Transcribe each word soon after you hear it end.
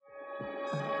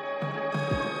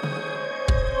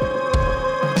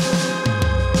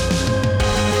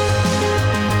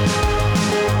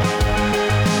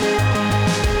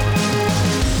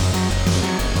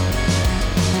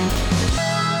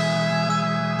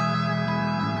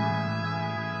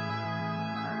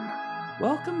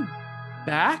Welcome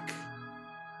back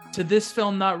to This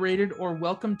Film Not Rated, or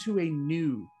welcome to a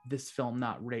new This Film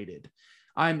Not Rated.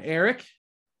 I'm Eric.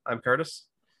 I'm Curtis.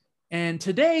 And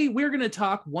today we're going to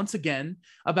talk once again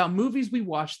about movies we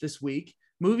watched this week,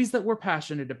 movies that we're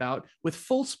passionate about, with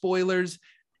full spoilers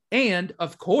and,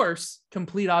 of course,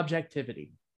 complete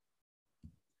objectivity.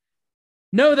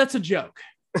 No, that's a joke.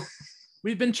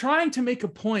 We've been trying to make a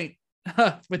point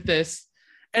with this,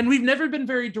 and we've never been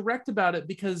very direct about it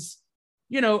because,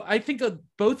 you know, I think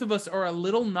both of us are a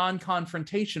little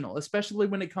non-confrontational, especially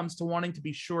when it comes to wanting to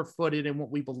be sure-footed in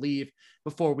what we believe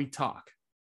before we talk.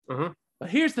 Mm-hmm. But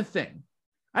here's the thing.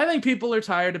 I think people are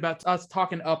tired about us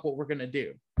talking up what we're going to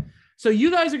do. So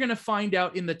you guys are going to find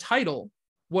out in the title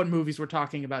what movies we're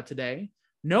talking about today.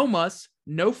 No muss,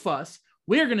 no fuss.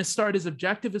 We're going to start as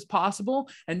objective as possible,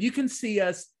 and you can see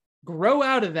us grow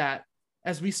out of that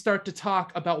as we start to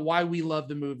talk about why we love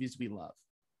the movies we love.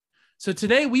 So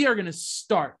today we are going to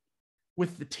start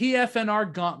with the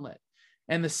TFNR gauntlet,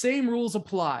 and the same rules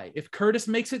apply. If Curtis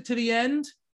makes it to the end,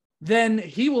 then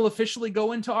he will officially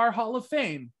go into our Hall of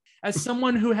Fame as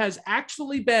someone who has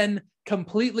actually been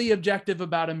completely objective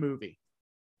about a movie.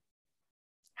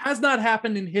 Has not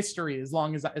happened in history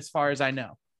as far as I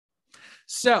know.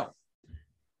 So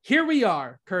here we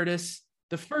are, Curtis.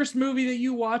 The first movie that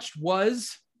you watched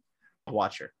was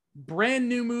Watcher. Brand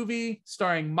new movie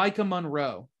starring Maika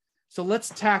Monroe. So let's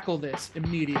tackle this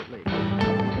immediately.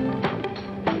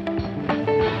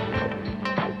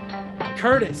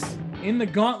 Curtis, in the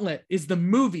gauntlet, is the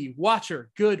movie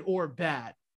Watcher good or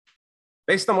bad?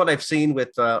 Based on what I've seen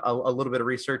with a little bit of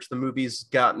research, the movie's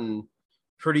gotten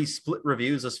pretty split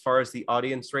reviews as far as the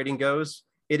audience rating goes.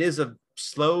 It is a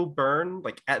slow burn,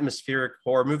 like atmospheric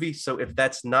horror movie. So if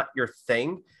that's not your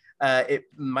thing, it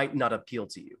might not appeal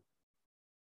to you.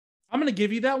 I'm going to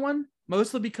give you that one,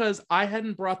 mostly because I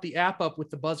hadn't brought the app up with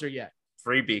the buzzer yet.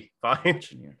 Freebie, fine.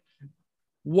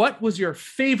 What was your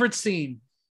favorite scene?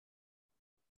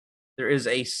 There is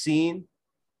a scene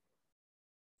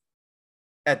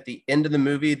at the end of the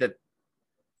movie that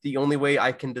the only way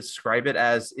I can describe it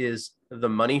as is the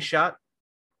money shot,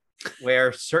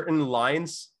 where certain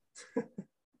lines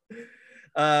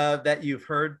that you've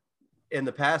heard in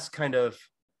the past kind of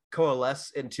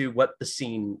coalesce into what the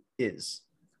scene is.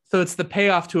 So it's the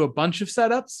payoff to a bunch of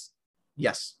setups?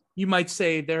 Yes. You might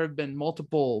say there have been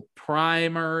multiple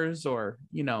primers or,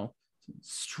 you know,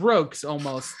 strokes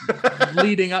almost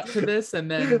leading up to this, and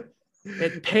then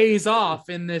it pays off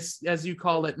in this, as you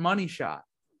call it, money shot.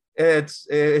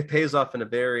 It pays off in a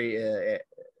very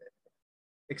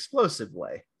explosive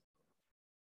way.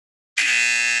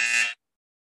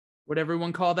 Would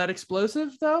everyone call that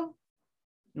explosive, though?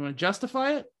 You want to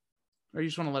justify it, or you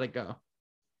just want to let it go?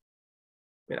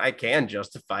 I mean, I can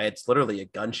justify it. It's literally a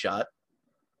gunshot.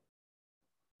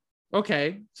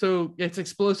 Okay, so it's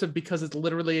explosive because it's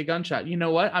literally a gunshot. You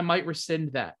know what? I might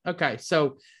rescind that. Okay,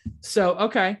 so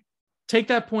okay. Take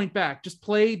that point back. Just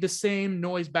play the same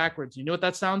noise backwards. You know what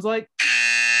that sounds like?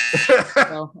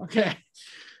 Oh, okay.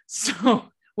 So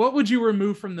what would you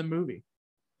remove from the movie?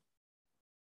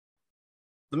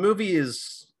 The movie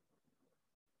is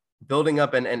building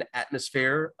up an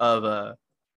atmosphere of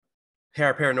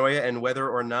paranoia, and whether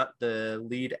or not the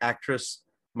lead actress,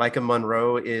 Maika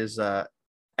Monroe, is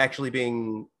actually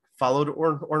being followed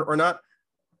or not.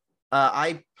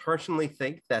 I personally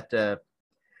think that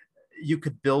you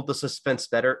could build the suspense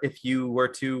better if you were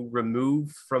to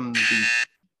remove from the...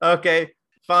 Okay,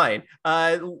 fine.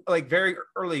 Like very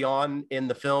early on in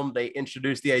the film, they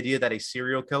introduced the idea that a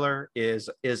serial killer is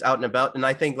out and about. And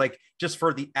I think, like, just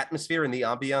for the atmosphere and the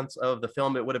ambiance of the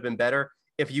film, it would have been better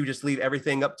if you just leave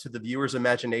everything up to the viewer's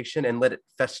imagination and let it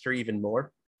fester even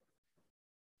more.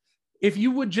 If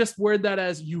you would just word that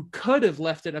as you could have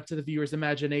left it up to the viewer's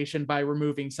imagination by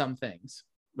removing some things.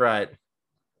 Right.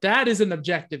 That is an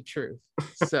objective truth.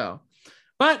 So,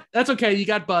 but that's okay. You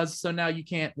got buzzed, so now you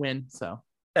can't win. So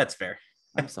that's fair.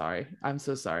 I'm sorry. I'm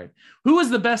so sorry. Who was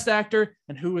the best actor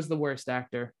and who was the worst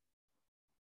actor?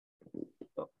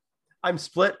 I'm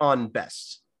split on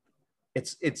best.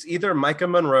 It's either Maika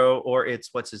Monroe or it's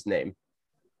what's his name.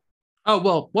 Oh,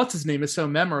 well, what's his name is so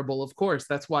memorable. Of course,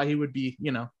 that's why he would be,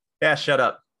 you know. Yeah, shut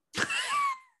up.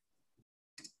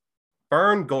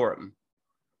 Bern Gorham.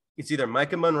 It's either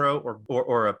Maika Monroe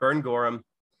or a Bern Gorham,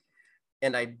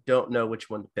 and I don't know which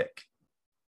one to pick.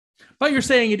 But you're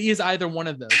saying it is either one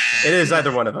of those. It is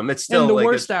either one of them. It's still and the like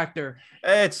worst actor.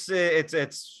 It's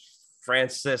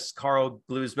Francis Carl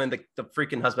Glusman, the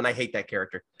freaking husband. I hate that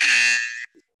character.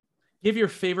 Give your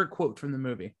favorite quote from the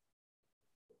movie.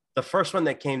 The first one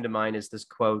that came to mind is this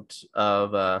quote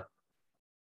of,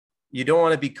 "You don't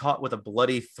want to be caught with a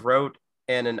bloody throat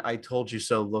and an "I told you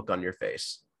so" look on your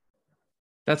face.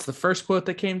 That's the first quote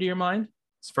that came to your mind?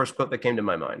 It's the first quote that came to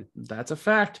my mind. That's a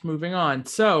fact. Moving on.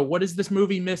 So, what is this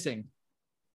movie missing?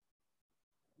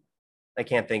 I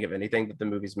can't think of anything that the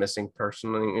movie's missing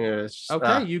personally.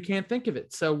 Okay, you can't think of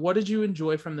it. So, what did you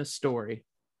enjoy from this story?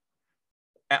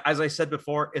 As I said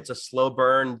before, it's a slow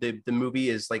burn. The movie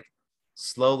is like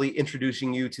slowly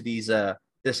introducing you to these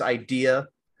this idea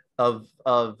of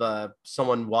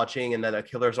someone watching and that a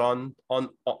killer's on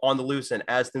the loose. And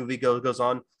as the movie goes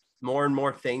on, more and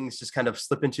more things just kind of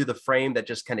slip into the frame that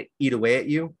just kind of eat away at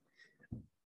you.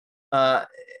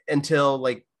 Until,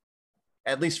 like,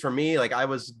 at least for me, like, I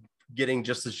was getting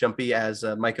just as jumpy as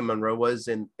Micah Monroe was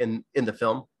in the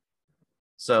film.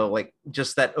 So, like,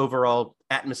 just that overall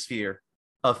atmosphere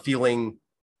of feeling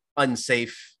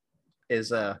unsafe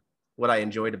is what I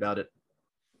enjoyed about it.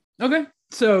 Okay.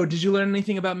 So, did you learn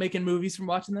anything about making movies from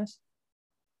watching this?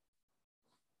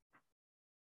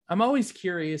 I'm always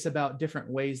curious about different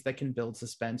ways that can build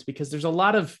suspense, because there's a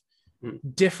lot of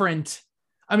different,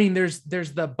 I mean, there's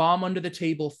the bomb under the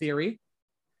table theory.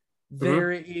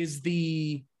 There is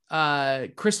the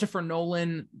Christopher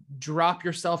Nolan drop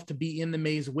yourself to be in the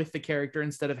maze with the character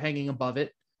instead of hanging above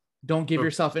it. Don't give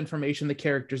yourself information the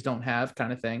characters don't have,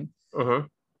 kind of thing.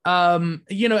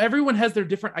 You know, everyone has their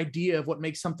different idea of what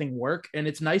makes something work, and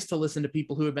it's nice to listen to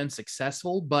people who have been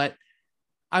successful, but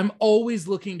I'm always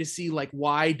looking to see, like,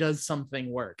 why does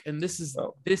something work? And this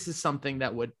is something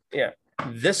that would. Yeah.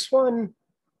 This one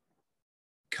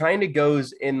kind of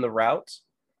goes in the route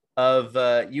of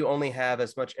you only have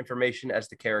as much information as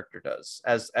the character does,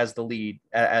 as the lead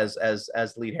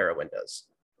heroine does.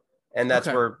 And that's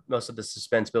where most of the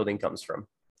suspense building comes from.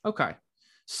 Okay.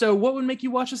 So what would make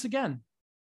you watch this again?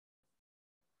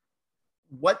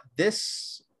 What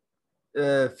this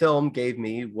film gave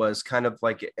me was kind of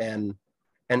like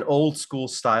an old school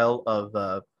style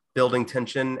of building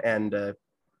tension and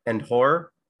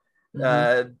horror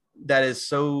that is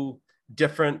so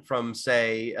different from,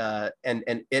 say,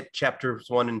 and It chapters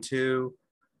 1 and 2,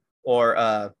 or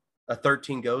a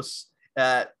 13 Ghosts.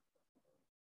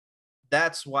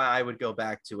 That's why I would go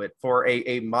back to it for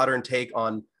a modern take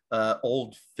on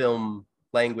old film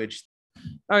language.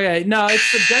 Okay, no, it's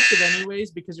subjective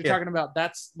anyways, because you're talking about,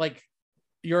 that's like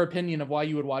your opinion of why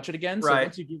you would watch it again. So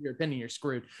once you give your opinion, you're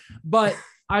screwed. But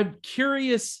I'm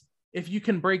curious if you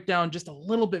can break down just a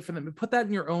little bit for them. Put that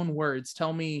in your own words.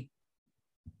 Tell me.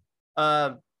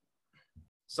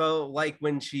 So, like,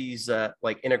 when she's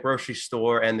like in a grocery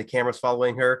store and the camera's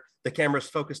following her, the camera's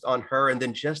focused on her, and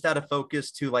then just out of focus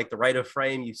to, like, the right of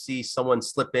frame, you see someone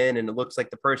slip in, and it looks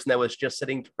like the person that was just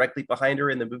sitting directly behind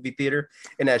her in the movie theater.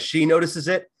 And as she notices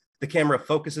it, the camera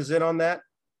focuses in on that.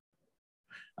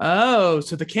 Oh,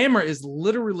 so the camera is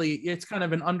literally, it's kind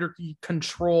of an under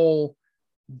control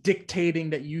dictating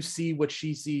that you see what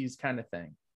she sees, kind of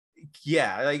thing.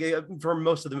 Yeah, like, for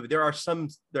most of the movie, there are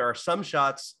some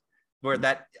shots where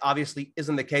that obviously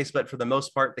isn't the case, but for the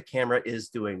most part, the camera is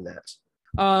doing that.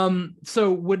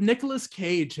 So would Nicolas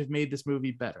Cage have made this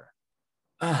movie better?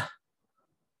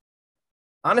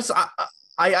 Honestly,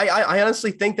 I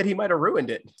honestly think that he might have ruined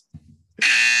it.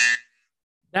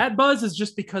 That buzz is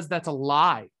just because that's a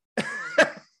lie.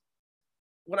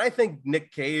 When I think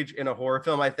Nick Cage in a horror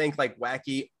film, I think like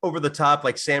wacky, over the top,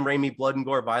 like Sam Raimi blood and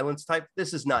gore violence type.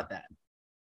 This is not that.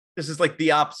 This is like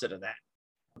the opposite of that.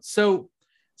 So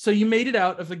you made it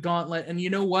out of the gauntlet, and you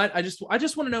know what? I just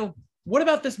want to know, what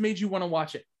about this made you want to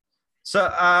watch it? So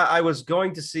I was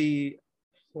going to see,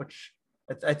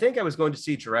 I think I was going to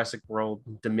see Jurassic World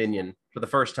Dominion for the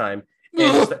first time.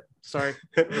 And sorry.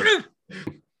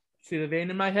 See the vein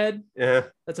in my head? Yeah.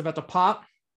 That's about to pop.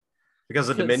 Because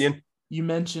of Dominion? You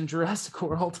mentioned Jurassic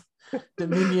World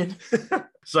Dominion.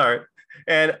 Sorry.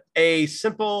 And a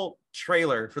simple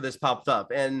trailer for this popped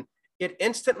up, and it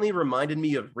instantly reminded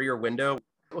me of Rear Window.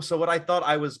 So what I thought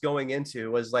I was going into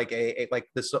was like a like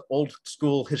this old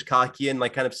school Hitchcockian,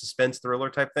 like, kind of suspense thriller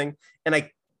type thing. And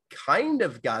I kind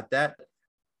of got that.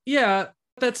 Yeah,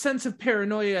 that sense of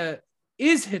paranoia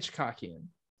is Hitchcockian.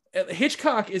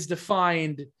 Hitchcock is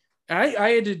defined.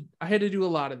 I had to do a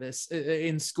lot of this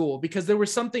in school, because there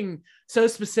was something so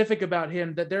specific about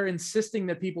him that they're insisting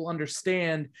that people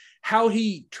understand how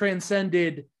he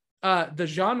transcended the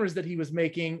genres that he was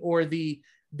making, or the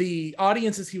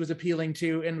audiences he was appealing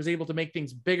to, and was able to make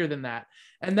things bigger than that.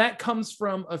 And that comes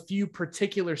from a few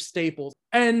particular staples.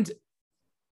 And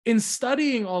in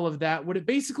studying all of that, what it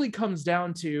basically comes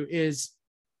down to is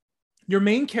your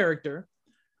main character.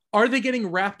 Are they getting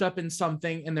wrapped up in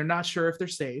something and they're not sure if they're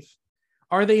safe?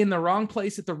 Are they in the wrong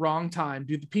place at the wrong time?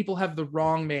 Do the people have the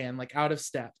wrong man, like, out of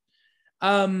step?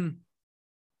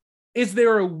 is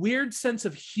there a weird sense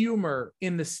of humor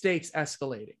in the stakes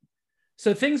escalating.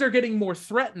 So things are getting more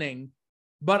threatening,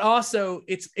 but also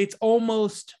it's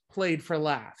almost played for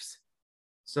laughs.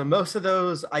 So most of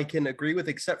those I can agree with,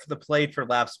 except for the played for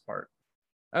laughs part.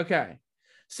 Okay.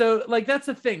 So like that's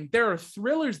the thing. There are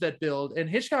thrillers that build, and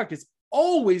Hitchcock is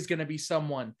always going to be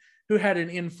someone who had an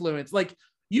influence. Like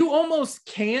you almost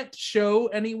can't show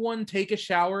anyone take a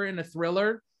shower in a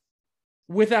thriller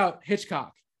without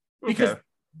Hitchcock. Because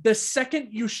the second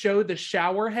you show the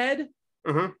shower head,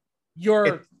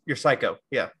 you're Psycho.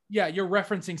 Yeah. Yeah, you're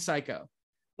referencing Psycho.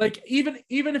 Like even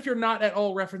if you're not at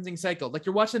all referencing Psycho, like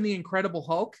you're watching The Incredible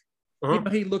Hulk, you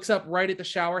know, he looks up right at the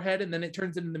shower head and then it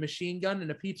turns into the machine gun in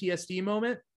a PTSD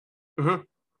moment.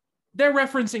 They're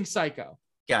referencing Psycho.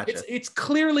 Gotcha. It's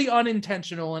clearly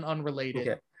unintentional and unrelated.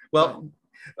 Okay. Well,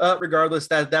 regardless,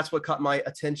 that's what caught my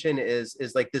attention is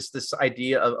like this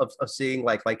idea of seeing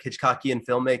like Hitchcockian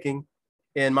filmmaking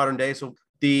in modern day. So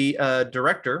the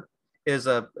director is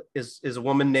a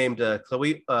woman named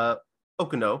Chloe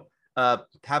Okuno,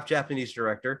 half Japanese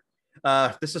director.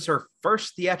 This is her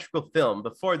first theatrical film.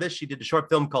 Before this, she did a short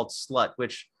film called Slut,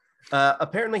 which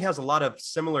apparently has a lot of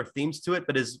similar themes to it,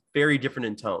 but is very different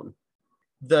in tone.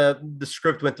 The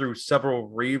script went through several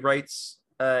rewrites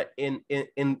in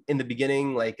the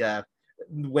beginning. Like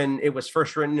when it was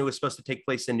first written, it was supposed to take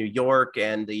place in New York,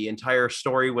 and the entire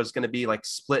story was going to be like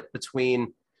split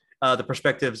between the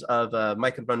perspectives of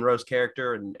Maika Monroe's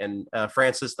character and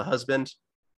Francis, the husband.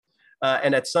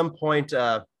 And at some point,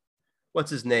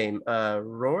 what's his name?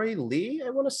 Roy Lee,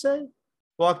 I want to say,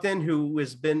 walked in, who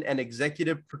has been an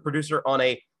executive producer on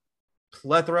a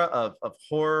plethora of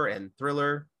horror and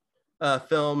thriller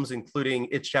films, including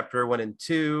It's Chapter 1 and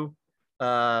 2.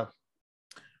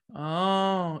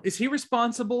 Is he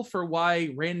responsible for why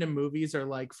random movies are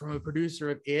like from a producer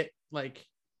of It? Like,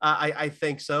 I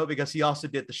think so, because he also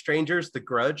did The Strangers, The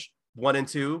Grudge 1 and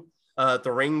 2,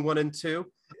 The Ring 1 and 2,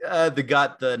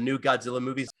 the new Godzilla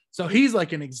movies. So he's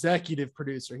like an executive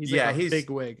producer. He's like a big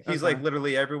wig. He's like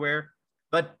literally everywhere.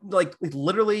 But like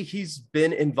literally, he's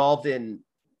been involved in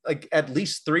like at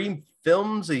least 3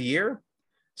 films a year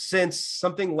since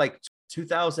something like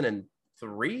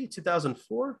 2003,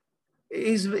 2004.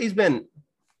 He's been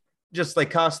just like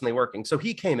constantly working. So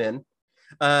he came in,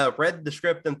 read the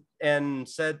script and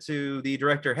said to the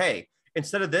director, "Hey,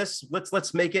 instead of this,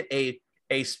 let's make it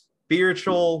a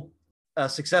spiritual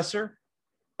successor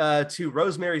to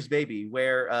Rosemary's Baby,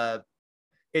 where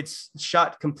it's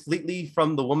shot completely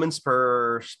from the woman's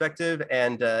perspective,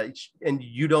 and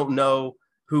you don't know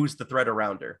who's the threat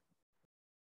around her."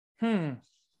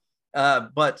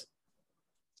 But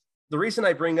the reason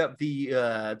I bring up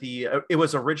it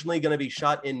was originally going to be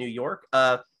shot in New York.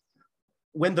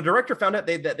 When the director found out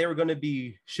that they were going to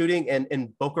be shooting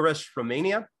in Bucharest,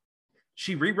 Romania,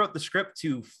 she rewrote the script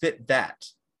to fit that.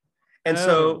 And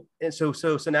so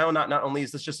now not only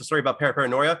is this just a story about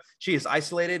paranoia, she is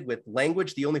isolated with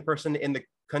language. The only person in the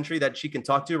country that she can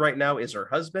talk to right now is her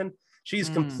husband. She's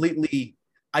completely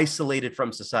isolated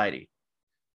from society.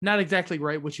 Not exactly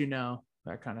right what you know,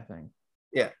 that kind of thing.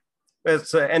 Yeah.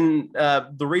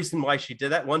 The reason why she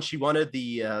did that, one, she wanted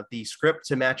the script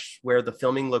to match where the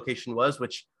filming location was,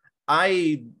 which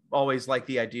I always like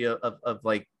the idea of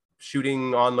like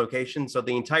shooting on location. So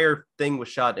the entire thing was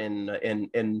shot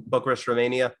in Bucharest,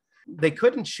 Romania. They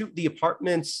couldn't shoot the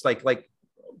apartments like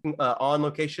on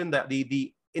location. That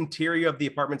the interior of the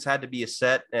apartments had to be a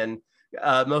set, and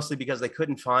mostly because they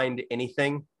couldn't find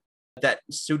anything that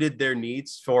suited their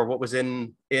needs for what was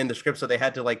in the script. So they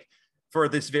had to, like, for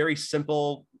this very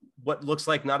simple, what looks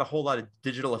like not a whole lot of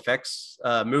digital effects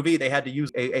movie, they had to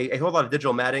use a whole lot of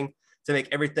digital matting to make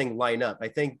everything line up. I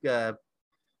think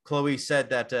Chloe said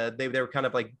that they were kind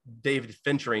of like David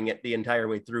Finchering it the entire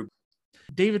way through.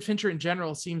 David Fincher in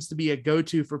general seems to be a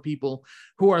go-to for people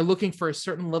who are looking for a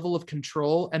certain level of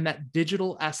control and that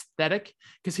digital aesthetic,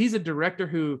 because he's a director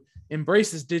who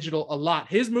embraces digital a lot.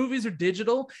 His movies are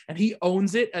digital and he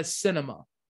owns it as cinema.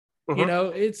 You know,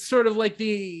 it's sort of like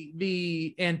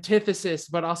the antithesis,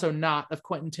 but also not, of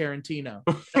Quentin Tarantino.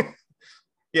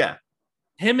 Yeah.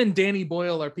 Him and Danny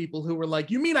Boyle are people who were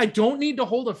like, you mean I don't need to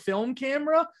hold a film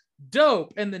camera?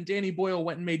 Dope. And then Danny Boyle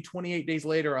went and made 28 Days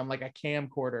Later on like a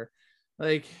camcorder.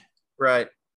 Like, right.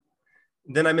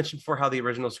 Then I mentioned before how the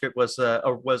original script was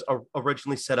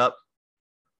originally set up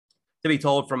to be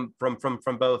told from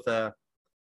both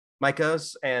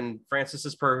Maika's and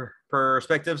Francis's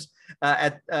perspectives.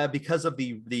 Because of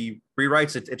the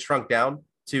rewrites, it shrunk down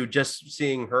to just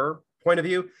seeing her point of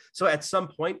view. So at some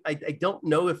point, I don't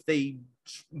know if they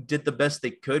did the best they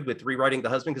could with rewriting the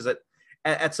husband, because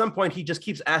at some point he just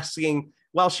keeps asking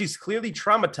while she's clearly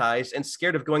traumatized and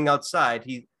scared of going outside,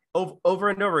 he over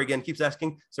and over again keeps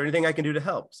asking, is there anything I can do to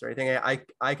help? Is there anything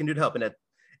I can do to help? And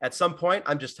at some point,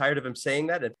 I'm just tired of him saying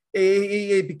that.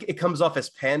 It comes off as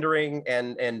pandering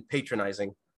and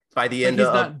patronizing by the end he's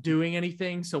of. not doing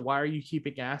anything, so why are you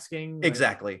keeping asking?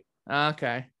 Exactly.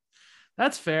 Okay.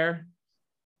 That's fair.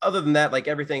 Other than that, like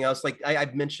everything else, like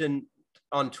I've mentioned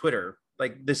on Twitter,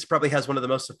 like this probably has one of the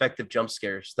most effective jump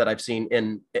scares that I've seen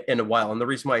in a while. And the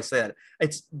reason why I say that,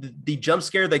 it's the jump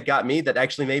scare that got me, that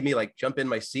actually made me like jump in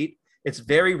my seat. It's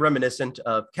very reminiscent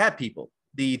of Cat People,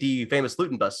 the famous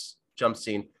Luton bus jump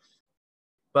scene.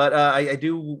 But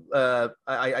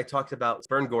I talked about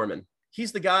Vern Gorman.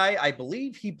 He's the guy, I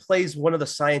believe he plays one of the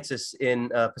scientists in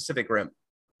Pacific Rim.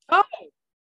 Oh,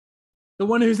 the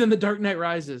one who's in The Dark Knight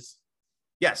Rises.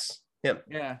 Yes, him.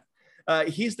 Yeah.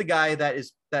 He's the guy that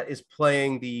is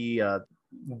playing the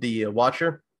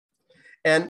Watcher,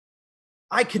 and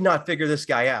I could not figure this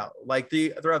guy out. Like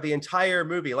throughout the entire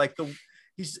movie, like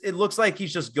it looks like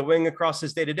he's just going across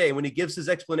his day to day. When he gives his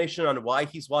explanation on why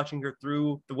he's watching her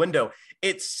through the window,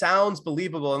 it sounds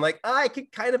believable, and like I can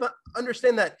kind of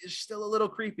understand that. It's still a little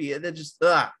creepy, and it just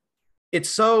it's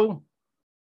so,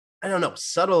 I don't know,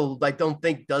 subtle. I don't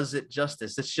think does it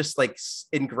justice. It's just like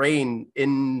ingrained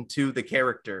into the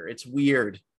character. It's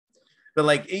weird, but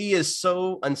like he is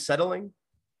so unsettling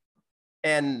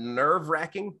and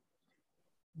nerve-wracking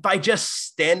by just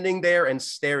standing there and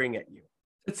staring at you.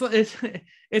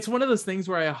 It's one of those things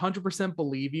where I 100%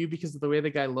 believe you because of the way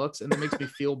the guy looks, and it makes me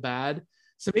feel bad.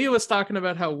 So Mia was talking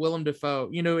about how Willem Dafoe,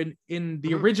 you know, in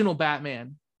the original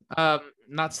Batman,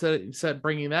 not said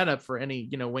bringing that up for any,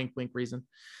 you know, wink reason.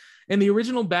 In the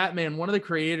original Batman, one of the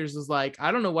creators was like,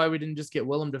 I don't know why we didn't just get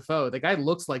Willem Dafoe. The guy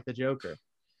looks like the Joker.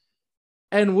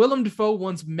 And Willem Dafoe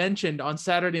once mentioned on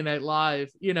Saturday Night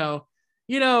Live, you know,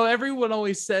 everyone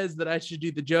always says that I should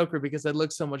do the Joker because I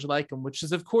look so much like him, which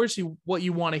is, of course, what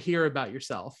you want to hear about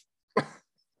yourself.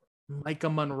 Micah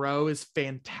Monroe is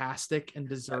fantastic and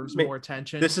deserves more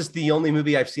attention. This is the only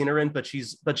movie I've seen her in, but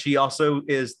she also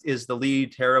is the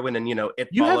lead heroine, and you know,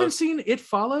 You haven't seen It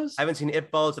Follows? I haven't seen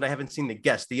It Follows, and I haven't seen The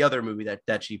Guest, the other movie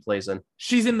that she plays in.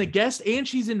 She's in The Guest, and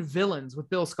she's in Villains with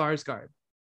Bill Skarsgård,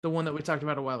 the one that we talked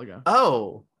about a while ago.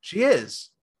 Oh, she is.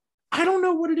 I don't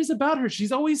know what it is about her.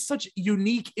 She's always such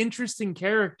unique, interesting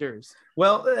characters.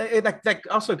 Well, that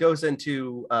also goes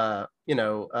into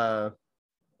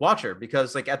Watcher,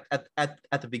 because like at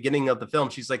the beginning of the film,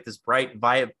 she's like this bright,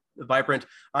 vibrant,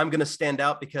 I'm gonna stand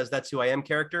out because that's who I am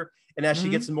character. And as she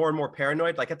gets more and more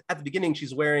paranoid, like at the beginning,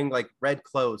 she's wearing like red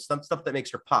clothes, some stuff that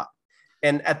makes her pop.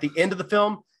 And at the end of the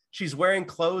film, she's wearing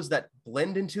clothes that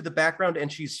blend into the background,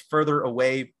 and she's further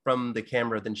away from the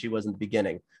camera than she was in the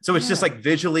beginning. So it's just like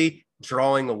visually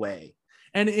drawing away.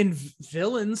 And in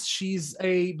Villains, she's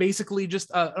basically just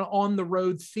an on the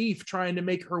road thief trying to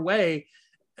make her way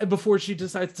before she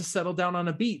decides to settle down on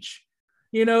a beach.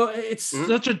 You know, it's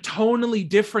such a tonally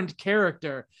different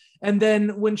character. And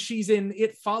then when she's in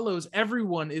It Follows,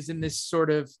 everyone is in this sort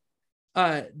of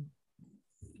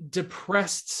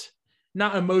depressed,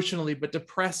 not emotionally, but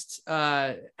depressed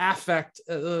affect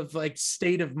of like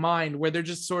state of mind, where they're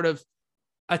just sort of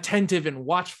attentive and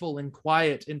watchful and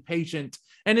quiet and patient.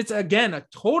 And it's, again, a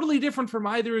totally different from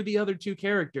either of the other two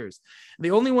characters.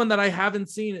 The only one that I haven't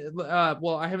seen,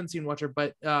 I haven't seen Watcher,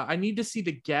 but I need to see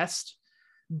The Guest.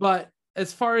 But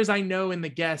as far as I know, in The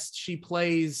Guest, she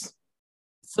plays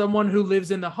someone who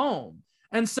lives in the home.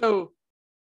 And so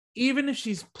even if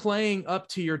she's playing up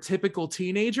to your typical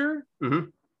teenager,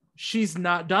 she's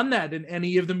not done that in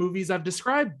any of the movies I've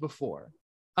described before.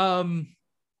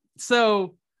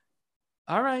 So,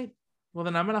 all right. Well,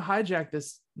 then I'm going to hijack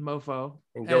this mofo.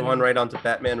 And go on right on to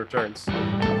Batman Returns.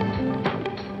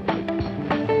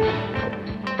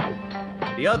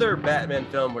 The other Batman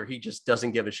film where he just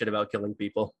doesn't give a shit about killing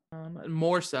people.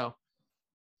 More so.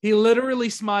 He literally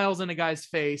smiles in a guy's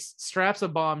face, straps a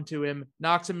bomb to him,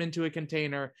 knocks him into a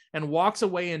container, and walks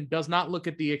away and does not look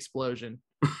at the explosion.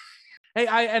 Hey,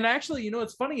 and actually, you know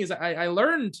what's funny is I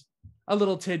learned a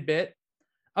little tidbit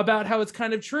about how it's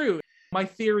kind of true. My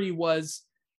theory was,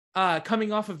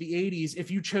 coming off of the 80s,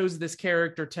 if you chose this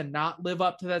character to not live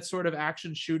up to that sort of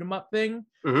action shoot 'em up thing,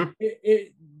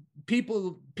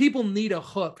 people need a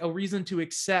hook, a reason to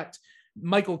accept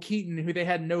Michael Keaton, who they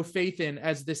had no faith in,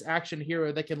 as this action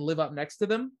hero that can live up next to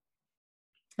them.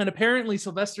 And apparently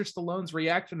Sylvester Stallone's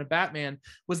reaction to Batman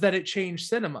was that it changed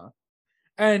cinema.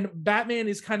 And Batman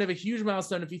is kind of a huge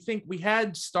milestone. If you think, we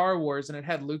had Star Wars and it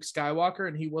had Luke Skywalker,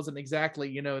 and he wasn't exactly,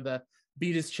 you know, the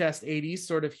beat his chest 80s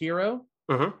sort of hero.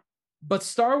 But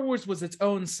Star Wars was its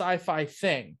own sci-fi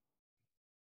thing.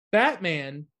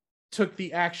 Batman took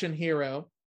the action hero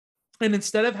And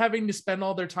instead of having to spend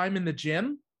all their time in the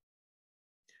gym,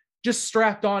 just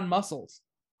strapped on muscles.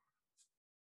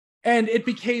 And it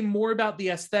became more about the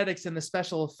aesthetics and the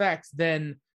special effects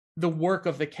than the work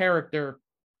of the character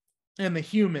and the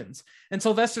humans. And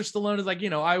Sylvester Stallone is like,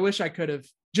 I wish I could have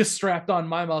just strapped on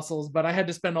my muscles, but I had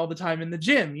to spend all the time in the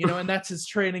gym, and that's his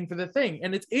training for the thing.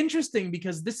 And it's interesting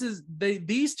because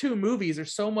these two movies are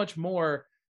so much more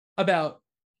about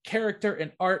character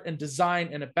and art and design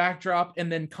and a backdrop,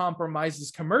 and then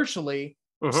compromises commercially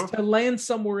to land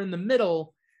somewhere in the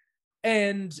middle.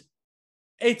 And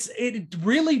it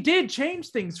really did change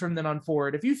things from then on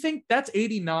forward. If you think that's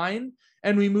 89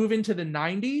 and we move into the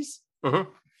 90s,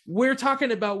 we're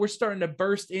starting to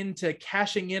burst into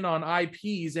cashing in on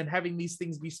IPs and having these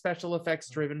things be special effects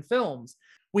driven films.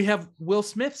 We have Will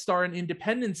Smith star in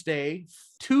Independence Day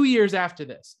 2 years after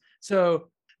this. So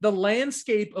the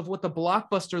landscape of what the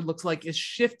blockbuster looks like is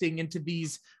shifting into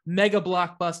these mega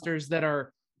blockbusters that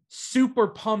are super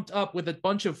pumped up with a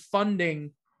bunch of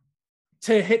funding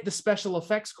to hit the special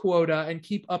effects quota and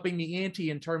keep upping the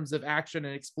ante in terms of action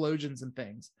and explosions and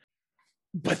things.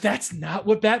 But that's not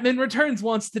what Batman Returns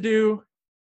wants to do.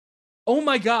 Oh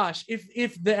my gosh,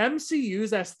 if the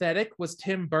MCU's aesthetic was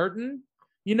Tim Burton,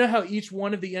 you know how each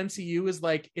one of the MCU is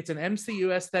like, it's an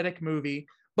MCU aesthetic movie,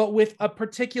 but with a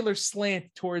particular slant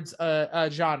towards a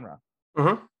genre,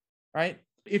 right?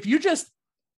 If you just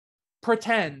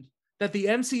pretend that the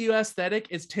MCU aesthetic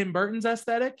is Tim Burton's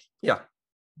aesthetic,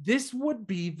 this would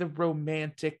be the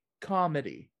romantic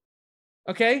comedy.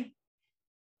 Okay?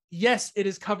 Yes, it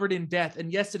is covered in death,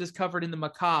 and yes, it is covered in the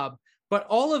macabre, but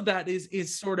all of that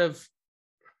is sort of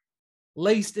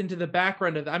laced into the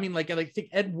background of, I think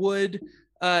Ed Wood,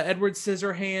 Edward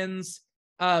Scissorhands,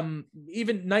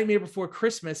 even Nightmare Before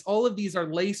Christmas, all of these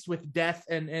are laced with death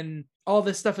and all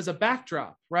this stuff as a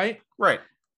backdrop, right? Right.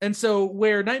 And so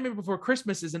where Nightmare Before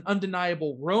Christmas is an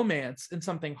undeniable romance and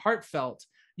something heartfelt,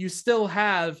 you still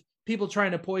have people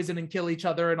trying to poison and kill each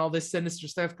other and all this sinister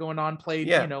stuff going on, played,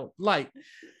 light.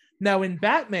 Now in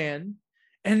Batman,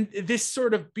 and this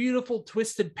sort of beautiful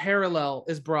twisted parallel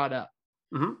is brought up,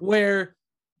 where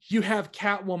you have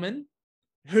Catwoman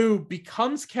who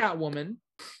becomes Catwoman,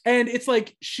 and it's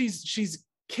like she's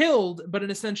killed, but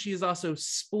in a sense she is also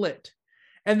split.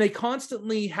 And they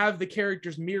constantly have the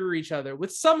characters mirror each other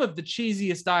with some of the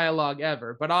cheesiest dialogue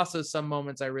ever, but also some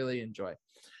moments I really enjoy.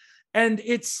 And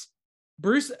it's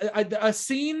Bruce, a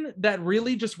scene that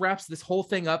really just wraps this whole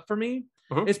thing up for me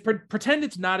is pretend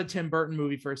it's not a Tim Burton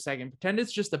movie for a second. Pretend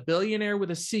it's just a billionaire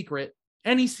with a secret,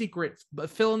 any secret, but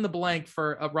fill in the blank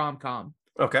for a rom-com.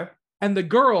 Okay. And the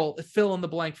girl, fill in the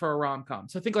blank for a rom-com.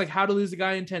 So think like How to Lose a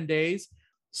Guy in 10 Days.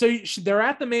 So they're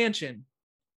at the mansion,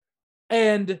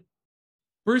 and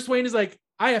Bruce Wayne is like,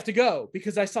 I have to go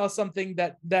because I saw something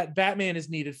that Batman is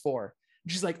needed for.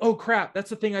 And she's like, oh crap,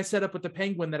 that's the thing I set up with the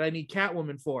Penguin that I need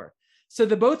Catwoman for. So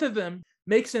the both of them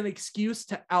makes an excuse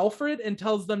to Alfred and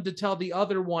tells them to tell the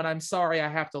other one, I'm sorry, I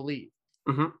have to leave.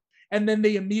 And then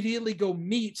they immediately go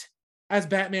meet as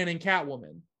Batman and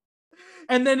Catwoman.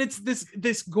 And then it's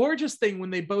this gorgeous thing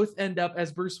when they both end up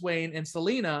as Bruce Wayne and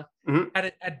Selina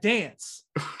at a dance.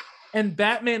 And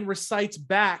Batman recites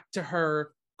back to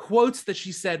her quotes that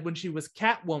she said when she was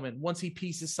Catwoman once he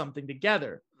pieces something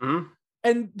together.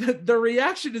 And the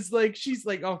reaction is like, she's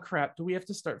like, oh crap, do we have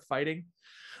to start fighting?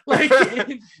 Like,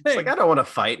 it's like, I don't want to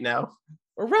fight now.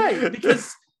 Right,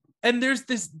 because and there's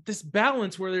this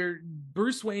balance where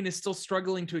Bruce Wayne is still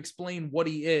struggling to explain what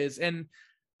he is. And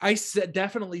I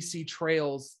definitely see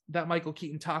trails that Michael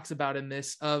Keaton talks about in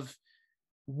this of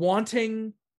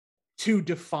wanting to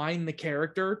define the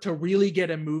character, to really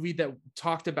get a movie that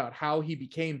talked about how he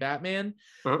became Batman.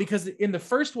 Because in the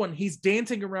first one, he's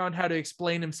dancing around how to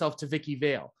explain himself to Vicky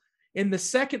Vale. In the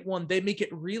second one, they make it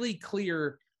really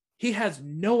clear he has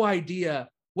no idea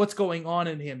what's going on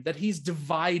in him, that he's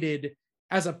divided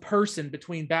as a person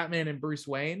between Batman and Bruce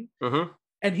Wayne.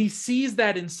 And he sees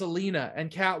that in Selina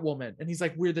and Catwoman. And he's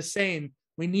like, we're the same.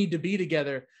 We need to be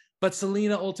together. But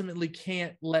Selina ultimately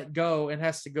can't let go and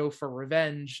has to go for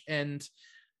revenge. And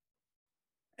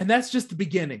that's just the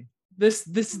beginning.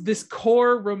 This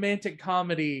core romantic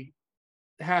comedy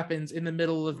happens in the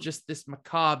middle of just this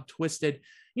macabre, twisted,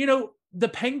 the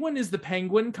Penguin is the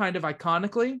Penguin kind of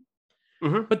iconically,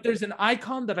 but there's an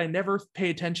icon that I never pay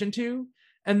attention to.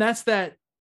 And that's that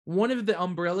one of the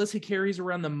umbrellas he carries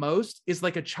around the most is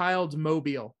like a child's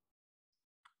mobile.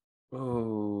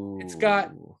 Oh, it's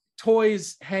got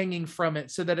toys hanging from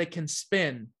it so that it can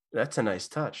spin. That's a nice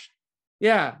touch.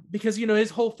 Yeah, because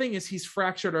his whole thing is he's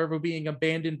fractured over being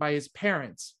abandoned by his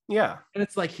parents. Yeah. And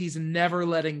it's like he's never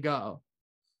letting go.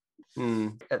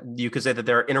 You could say that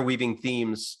there are interweaving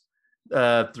themes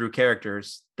through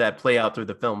characters that play out through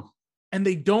the film. And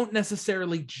they don't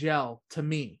necessarily gel to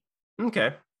me.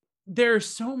 Okay. There are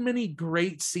so many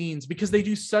great scenes because they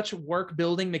do such work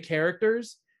building the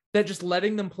characters that just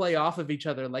letting them play off of each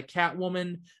other, like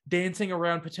Catwoman dancing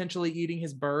around, potentially eating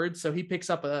his bird. So he picks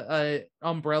up a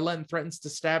umbrella and threatens to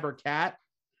stab her cat.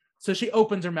 So she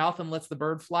opens her mouth and lets the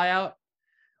bird fly out.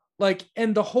 Like,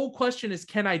 and the whole question is,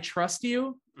 can I trust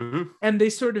you? Mm-hmm. And they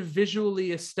sort of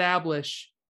visually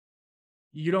establish,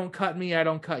 you don't cut me, I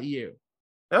don't cut you.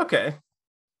 Okay.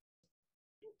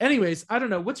 Anyways, I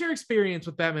don't know. What's your experience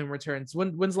with Batman Returns?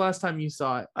 When's the last time you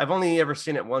saw it? I've only ever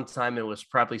seen it one time. It was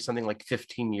probably something like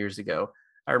 15 years ago.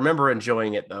 I remember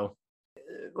enjoying it though.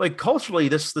 Like culturally,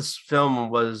 this film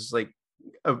was like,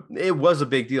 it was a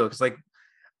big deal because like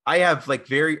I have like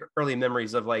very early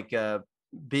memories of like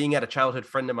being at a childhood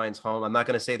friend of mine's home. I'm not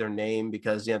going to say their name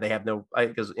because they have no,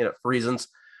 because for reasons.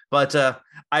 But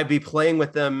I'd be playing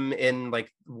with them in like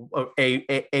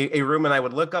a room, and I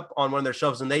would look up on one of their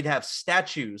shelves, and they'd have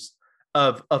statues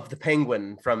of the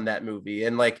Penguin from that movie.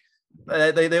 And like,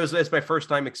 it's my first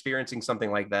time experiencing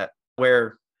something like that,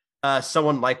 where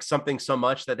someone liked something so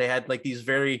much that they had like these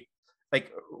very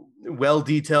like well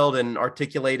detailed and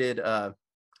articulated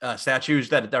statues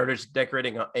that are just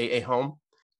decorating a home.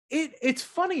 It's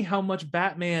funny how much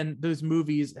Batman, those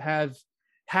movies have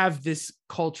this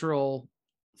cultural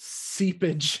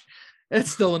seepage. It's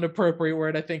still an appropriate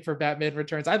word, I think, for Batman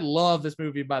Returns. I love this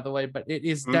movie, by the way, but it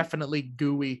is definitely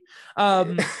gooey. I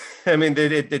mean,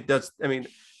 it does. I mean,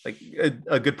 like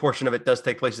a good portion of it does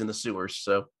take place in the sewers.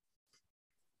 So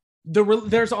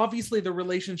there's obviously the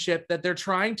relationship that they're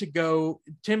trying to go.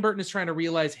 Tim Burton is trying to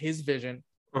realize his vision.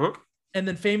 And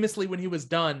then famously, when he was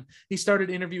done, he started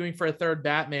interviewing for a third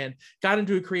Batman, got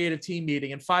into a creative team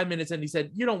meeting, and 5 minutes in, he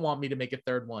said, "You don't want me to make a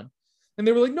third one." And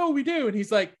they were like, "No, we do." And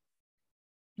he's like,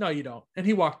 "No, you don't." And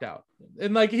he walked out.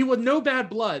 And like, he was no bad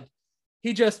blood.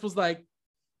 He just was like,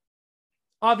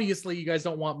 obviously you guys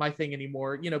don't want my thing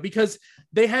anymore, because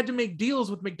they had to make deals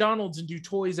with McDonald's and do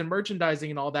toys and merchandising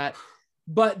and all that.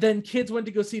 But then kids went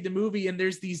to go see the movie, and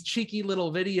there's these cheeky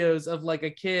little videos of like a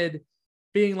kid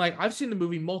being like, "I've seen the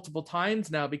movie multiple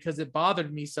times now because it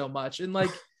bothered me so much." And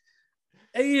like,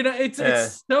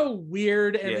 it's so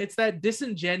weird. And it's that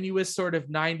disingenuous sort of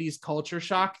 90s culture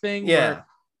shock thing where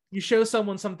you show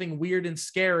someone something weird and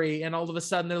scary, and all of a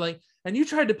sudden they're like, "And you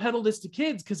tried to peddle this to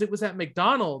kids because it was at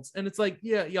McDonald's." And it's like,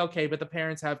 yeah, okay, but the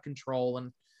parents have control.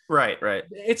 And right.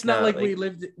 It's not like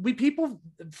people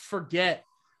forget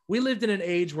we lived in an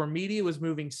age where media was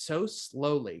moving so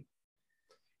slowly.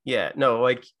 Yeah, no,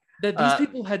 like that these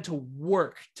people had to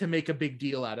work to make a big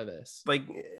deal out of this. Like,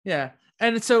 yeah.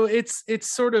 And so it's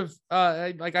sort of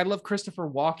like, I love Christopher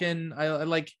Walken. I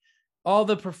like all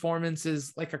the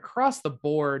performances, like across the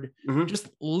board, just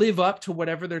live up to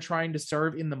whatever they're trying to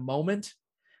serve in the moment.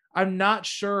 I'm not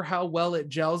sure how well it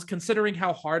gels, considering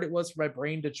how hard it was for my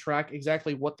brain to track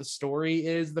exactly what the story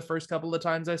is the first couple of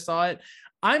times I saw it.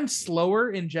 I'm slower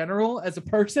in general as a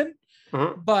person,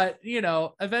 but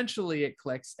eventually it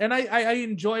clicks. And I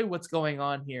enjoy what's going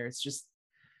on here. It's just,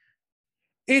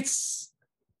 it's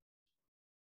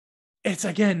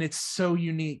so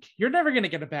unique. You're never going to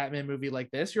get a Batman movie like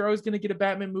this. You're always going to get a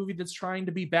Batman movie that's trying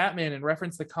to be Batman and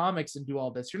reference the comics and do all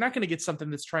this. You're not going to get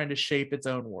something that's trying to shape its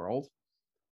own world.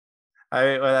 All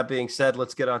right, with that being said,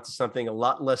 let's get on to something a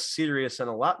lot less serious and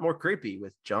a lot more creepy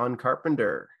with John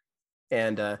Carpenter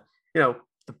and,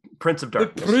 the Prince of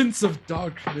Darkness. The Prince of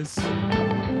Darkness.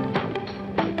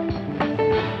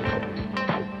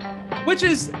 Which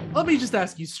is, let me just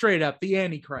ask you straight up, the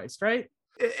Antichrist, right?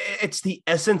 It's the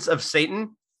essence of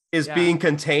Satan is being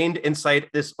contained inside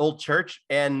this old church,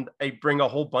 and I bring a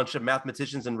whole bunch of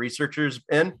mathematicians and researchers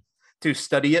in to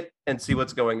study it and see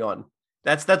what's going on.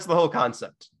 That's the whole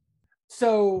concept.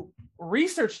 So,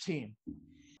 research team.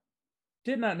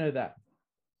 Did not know that.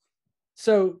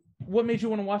 So, what made you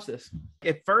want to watch this?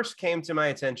 It first came to my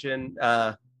attention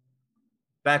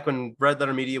back when Red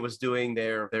Letter Media was doing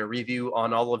their review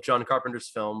on all of John Carpenter's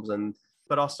films,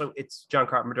 but also it's John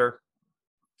Carpenter.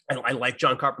 I like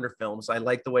John Carpenter films. I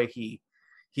like the way he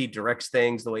directs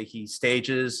things, the way he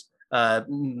stages.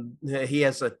 He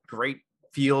has a great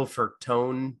feel for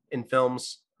tone in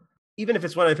films. Even if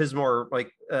it's one of his more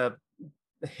like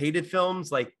hated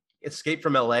films, like Escape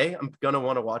from LA, I'm gonna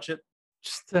want to watch it.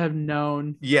 Just to have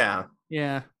known. Yeah.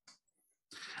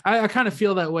 I kind of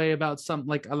feel that way about some,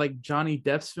 like I like Johnny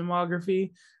Depp's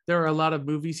filmography. There are a lot of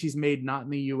movies he's made not in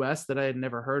the US that I had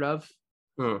never heard of.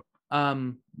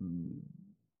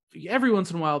 Every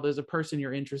once in a while there's a person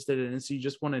you're interested in, and so you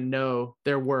just want to know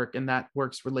their work and that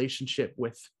work's relationship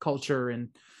with culture and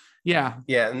Yeah,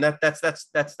 Yeah, and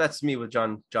that's me with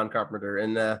John Carpenter,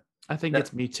 and I think that,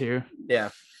 it's me too. yeah,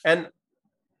 and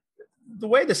the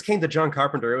way this came to John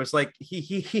Carpenter, it was like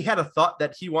he had a thought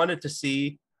that he wanted to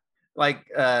see, like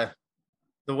the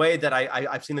way that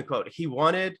I've seen the quote. He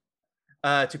wanted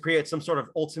to create some sort of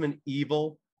ultimate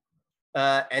evil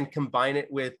and combine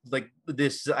it with like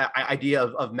this idea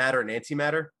of matter and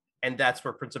antimatter, and that's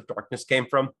where Prince of Darkness came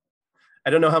from. I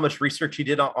don't know how much research he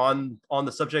did on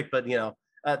the subject, but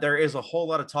there is a whole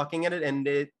lot of talking in it, and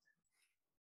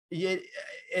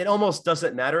it almost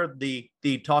doesn't matter. The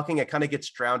talking, it kind of gets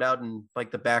drowned out in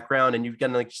like the background, and you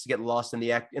can like just get lost in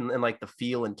the act in like the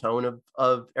feel and tone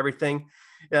of everything.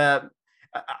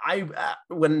 I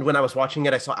when I was watching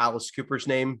it, I saw Alice Cooper's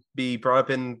name be brought up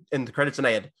in the credits, and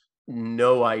I had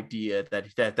no idea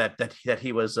that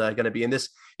he was going to be in this.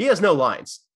 He has no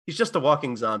lines. He's just a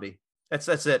walking zombie.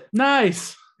 That's it.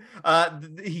 Nice.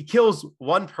 He kills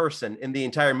one person in the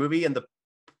entire movie, and the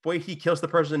way he kills the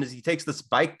person is he takes this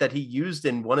bike that he used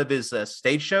in one of his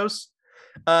stage shows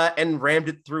and rammed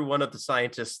it through one of the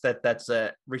scientists that's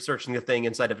researching the thing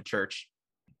inside of a church.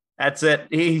 That's it.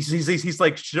 He's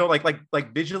like,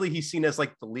 like visually, he's seen as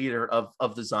like the leader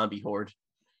of the zombie horde.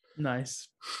 Nice.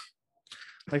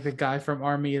 Like the guy from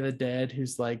Army of the Dead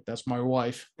who's like, that's my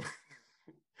wife.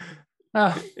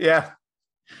 Yeah.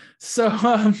 So,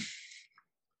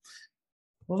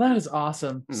 well, that is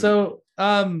awesome. So,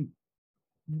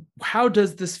 how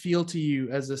does this feel to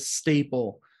you as a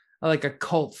staple, like a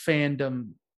cult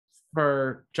fandom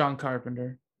for John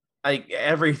Carpenter? Like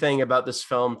everything about this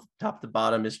film, top to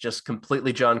bottom, is just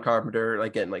completely John Carpenter.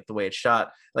 Like, again, like the way it's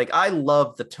shot. Like, I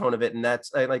love the tone of it, and that's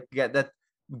that.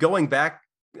 Going back,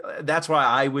 that's why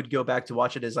I would go back to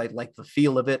watch it. Is I like the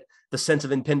feel of it, the sense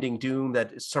of impending doom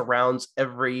that surrounds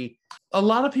every. A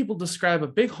lot of people describe a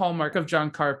big hallmark of John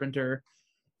Carpenter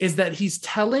is that he's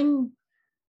telling,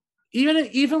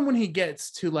 even when he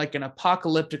gets to like an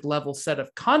apocalyptic level set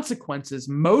of consequences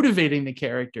motivating the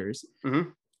characters,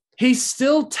 he's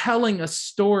still telling a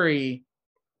story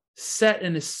set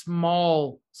in a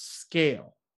small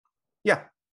scale. Yeah.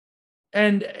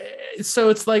 And so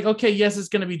it's like, okay, yes, it's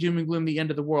going to be doom and gloom, the end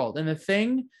of the world. And the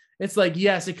Thing, it's like,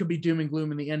 yes, it could be doom and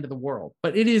gloom in the end of the world,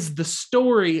 but it is the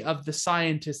story of the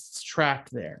scientists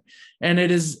trapped there. And it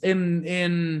is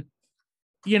in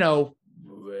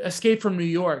Escape from New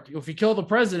York. If you kill the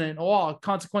president,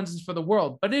 consequences for the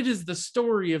world. But it is the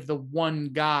story of the one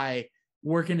guy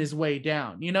working his way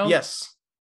down, Yes.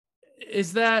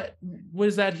 Was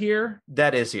that here?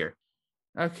 That is here.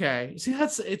 Okay. See,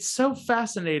 it's so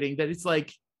fascinating that it's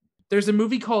like, there's a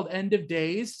movie called End of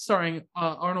Days starring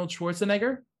Arnold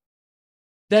Schwarzenegger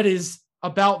that is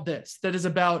about this. That is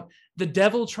about the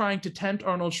devil trying to tempt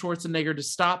Arnold Schwarzenegger to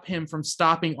stop him from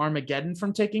stopping Armageddon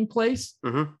from taking place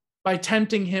by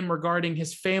tempting him regarding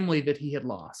his family that he had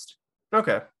lost.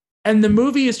 Okay. And the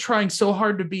movie is trying so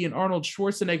hard to be an Arnold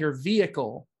Schwarzenegger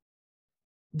vehicle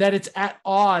that it's at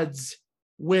odds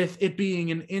with it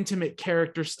being an intimate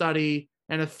character study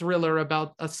and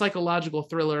a psychological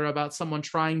thriller about someone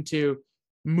trying to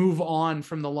move on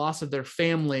from the loss of their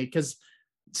family, because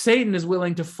Satan is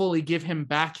willing to fully give him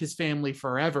back his family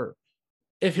forever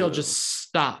if he'll just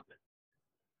stop.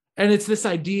 And it's this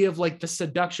idea of like the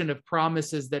seduction of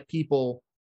promises that people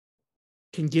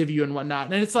can give you and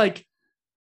whatnot. And it's like,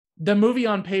 the movie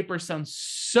on paper sounds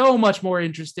so much more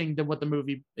interesting than what the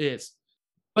movie is.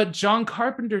 But John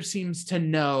Carpenter seems to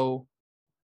know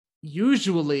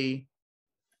usually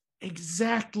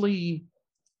exactly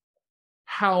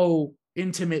how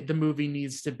intimate the movie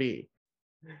needs to be.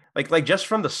 Like just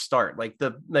from the start,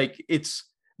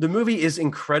 the movie is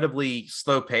incredibly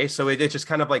slow paced, so it just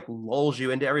kind of like lulls you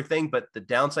into everything. But the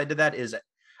downside to that is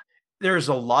there's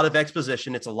a lot of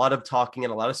exposition. It's a lot of talking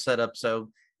and a lot of setup. So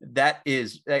that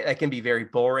can be very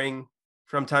boring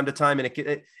from time to time, and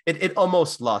it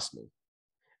almost lost me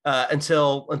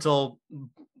until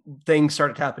things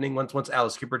started happening once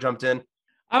Alice Cooper jumped in.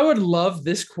 I would love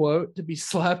this quote to be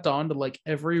slapped on to like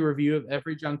every review of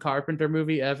every John Carpenter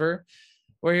movie ever,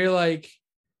 where you're like,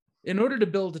 in order to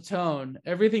build a tone,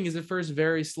 everything is at first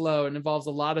very slow and involves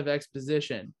a lot of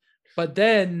exposition, but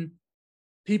then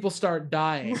people start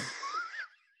dying.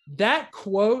 That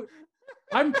quote,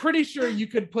 I'm pretty sure you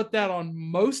could put that on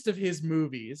most of his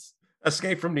movies.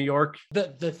 Escape from New York.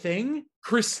 The Thing,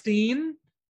 Christine,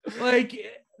 like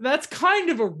that's kind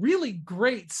of a really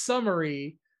great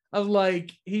summary of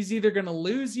like, he's either going to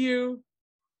lose you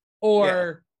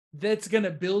or that's going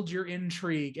to build your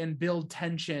intrigue and build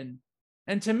tension.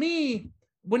 And to me,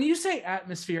 when you say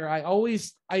atmosphere, I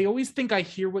always think I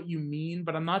hear what you mean,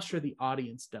 but I'm not sure the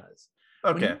audience does.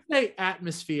 Okay. When you say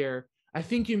atmosphere, I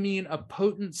think you mean a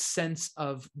potent sense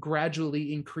of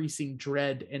gradually increasing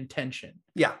dread and tension.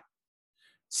 Yeah.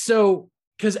 So,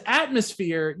 because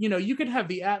atmosphere, you could have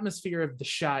the atmosphere of the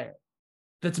Shire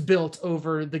that's built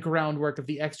over the groundwork of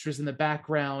the extras in the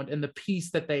background and the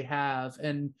peace that they have,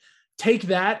 and take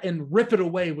that and rip it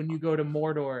away when you go to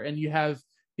Mordor and you have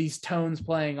these tones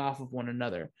playing off of one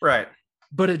another. Right.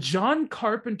 But a John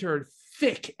Carpenter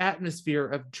thick atmosphere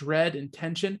of dread and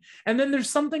tension. And then there's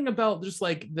something about just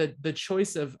like the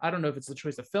choice of, I don't know if it's the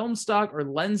choice of film stock or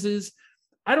lenses.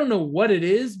 I don't know what it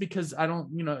is because I don't,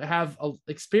 have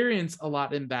experience a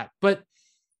lot in that. But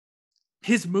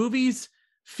his movies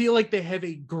feel like they have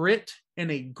a grit and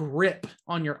a grip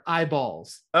on your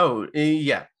eyeballs. Oh,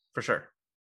 yeah, for sure.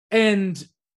 And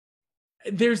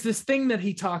there's this thing that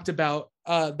he talked about,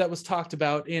 that was talked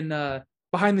about in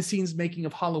behind the scenes making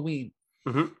of Halloween.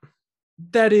 Mm-hmm.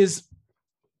 That is,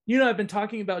 I've been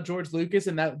talking about George Lucas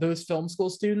and those film school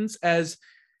students as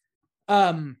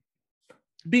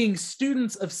being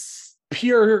students of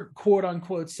pure quote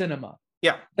unquote cinema.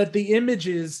 Yeah. That the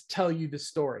images tell you the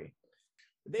story.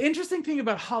 The interesting thing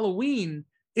about Halloween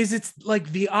is it's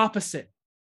like the opposite.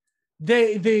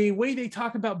 The way they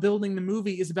talk about building the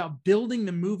movie is about building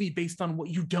the movie based on what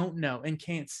you don't know and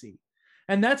can't see.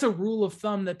 And that's a rule of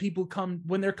thumb that people come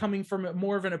when they're coming from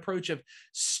more of an approach of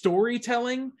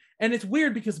storytelling. And it's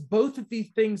weird because both of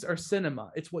these things are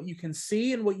cinema. It's what you can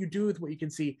see and what you do with what you can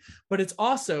see. But it's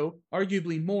also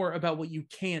arguably more about what you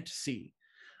can't see.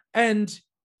 And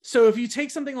so if you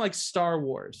take something like Star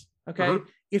Wars, okay, Mm-hmm.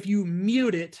 if you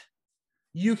mute it,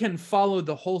 you can follow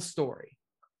the whole story.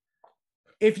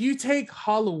 If you take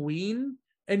Halloween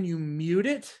and you mute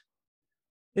it,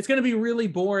 it's going to be really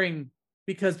boring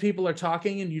because people are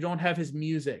talking and you don't have his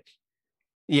music.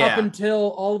 Yeah. Up until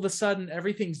all of a sudden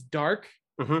everything's dark.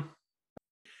 Mm-hmm.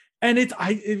 And it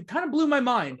kind of blew my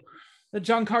mind that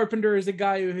John Carpenter is a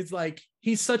guy who's like,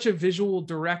 he's such a visual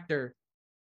director,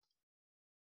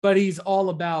 but he's all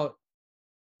about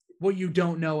what you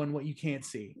don't know and what you can't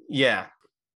see. Yeah.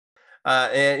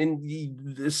 And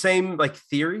the same like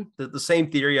theory, the same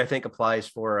theory I think applies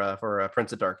for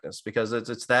Prince of Darkness, because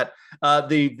it's that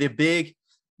the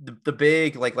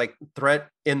big like threat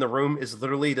in the room is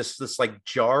literally this like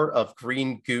jar of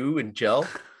green goo and gel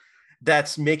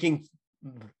that's making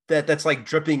that's like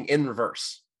dripping in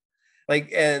reverse,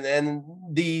 like and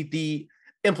the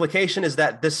implication is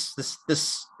that this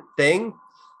thing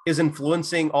is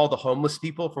influencing all the homeless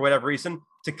people for whatever reason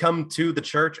to come to the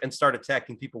church and start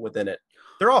attacking people within it.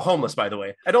 They're all homeless, by the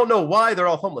way. I don't know why they're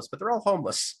all homeless, but they're all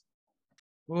homeless.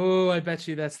 Oh, I bet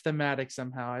you that's thematic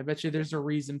somehow. I bet you there's a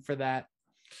reason for that.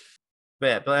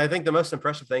 But I think the most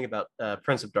impressive thing about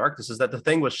Prince of Darkness is that the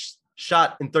thing was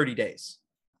shot in 30 days,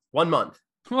 1 month,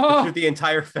 to shoot the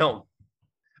entire film.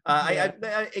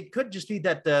 It could just be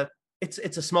that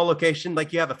it's a small location,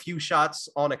 like you have a few shots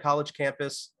on a college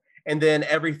campus, and then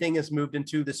everything is moved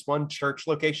into this one church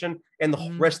location, and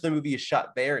the rest of the movie is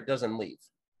shot there. It doesn't leave.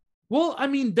 Well, I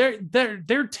mean,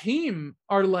 their team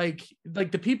are like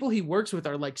the people he works with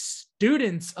are like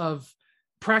students of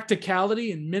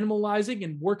practicality and minimalizing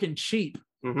and working cheap.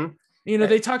 Mm-hmm.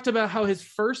 They talked about how his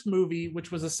first movie,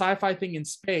 which was a sci-fi thing in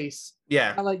space,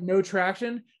 had like no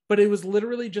traction, but it was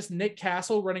literally just Nick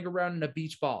Castle running around in a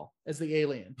beach ball as the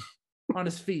alien on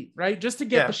his feet, right? Just to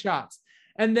get the shots.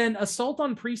 And then Assault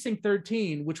on Precinct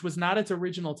 13, which was not its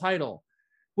original title,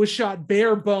 was shot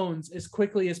bare bones as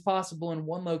quickly as possible in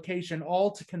one location,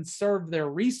 all to conserve their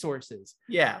resources.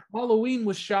 Yeah. Halloween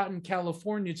was shot in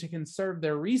California to conserve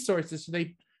their resources. So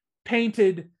they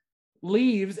painted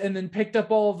leaves and then picked up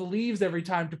all of the leaves every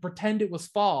time to pretend it was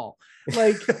fall.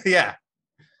 Like, yeah.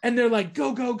 And they're like,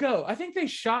 go, go, go. I think they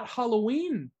shot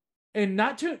Halloween and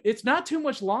it's not too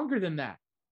much longer than that.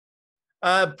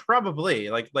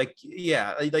 Probably like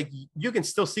you can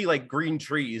still see like green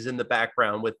trees in the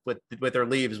background with their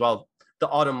leaves while the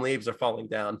autumn leaves are falling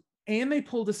down. And they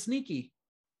pulled a sneaky.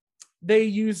 They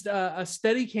used a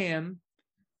Steadicam,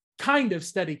 kind of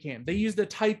Steadicam. They used a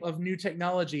type of new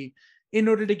technology in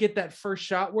order to get that first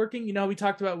shot working. We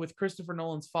talked about with Christopher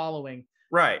Nolan's Following.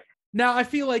 Right. Now, I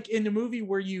feel like in a movie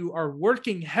where you are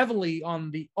working heavily on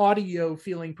the audio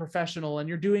feeling professional and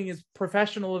you're doing as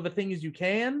professional of a thing as you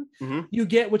can, you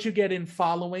get what you get in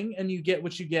Following and you get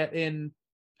what you get in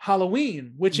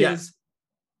Halloween, which is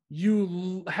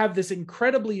you have this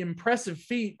incredibly impressive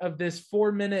feat of this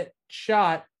 4-minute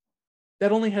shot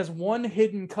that only has one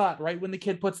hidden cut, right when the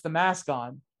kid puts the mask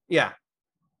on. Yeah.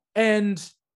 And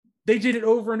they did it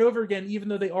over and over again, even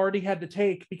though they already had to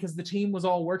take, because the team was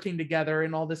all working together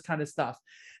and all this kind of stuff.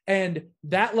 And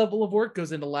that level of work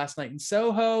goes into Last Night in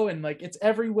Soho, and like it's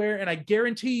everywhere. And I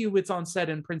guarantee you it's on set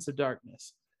in Prince of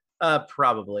Darkness.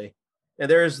 Probably. And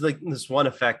there's like this one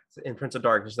effect in Prince of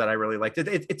Darkness that I really liked.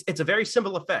 It's a very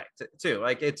simple effect too.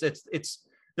 Like it's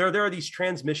there are these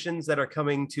transmissions that are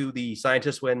coming to the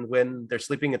scientists when they're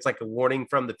sleeping. It's like a warning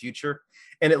from the future,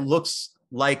 and it looks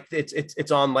like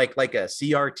it's on like a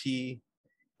CRT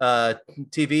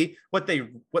TV. What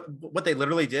they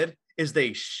literally did is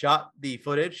they shot the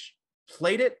footage,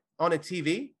 played it on a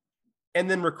TV, and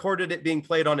then recorded it being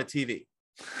played on a TV,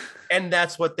 and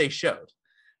that's what they showed.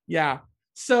 Yeah.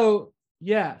 So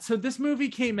this movie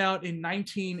came out in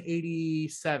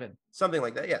 1987, something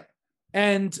like that. Yeah.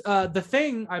 And The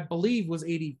Thing, I believe, was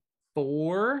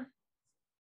 84.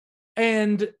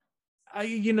 And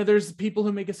there's people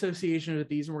who make associations with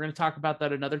these, and we're going to talk about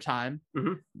that another time.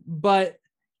 Mm-hmm. But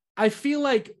I feel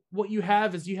like what you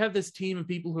have is this team of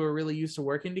people who are really used to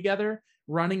working together,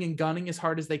 running and gunning as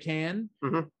hard as they can.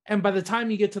 Mm-hmm. And by the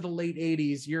time you get to the late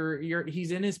 80s,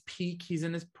 he's in his peak, he's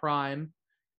in his prime,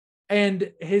 and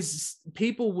his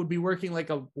people would be working like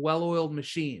a well-oiled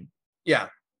machine. Yeah.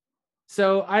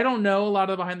 So I don't know, a lot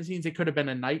of the behind the scenes, it could have been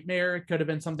a nightmare. It could have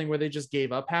been something where they just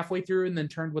gave up halfway through and then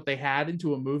turned what they had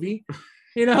into a movie.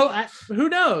 Who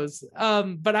knows?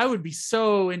 But I would be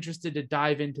so interested to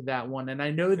dive into that one. And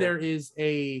I know there is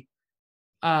a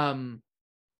 4K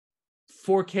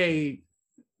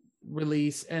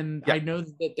release, and I know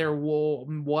that there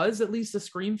was at least a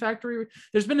Scream Factory.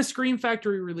 There's been a Scream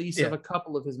Factory release of a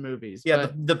couple of his movies. Yeah,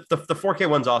 but the 4K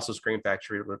one's also Scream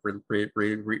Factory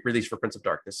release for Prince of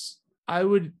Darkness. I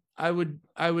would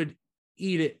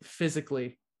eat it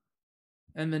physically,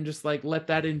 and then just like let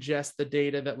that ingest the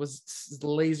data that was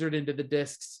lasered into the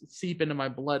discs, seep into my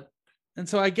blood. And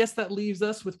so I guess that leaves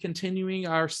us with continuing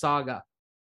our saga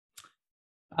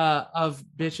of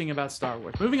bitching about Star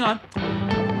Wars. Moving on.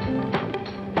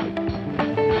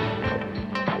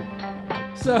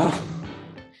 So,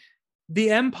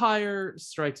 The Empire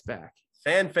Strikes Back.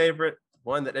 Fan favorite,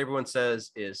 one that everyone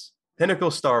says is pinnacle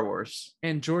Star Wars.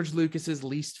 And George Lucas's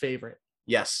least favorite.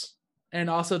 Yes. And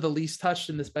also the least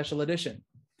touched in the special edition.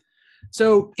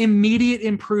 So, immediate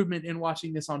improvement in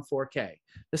watching this on 4K.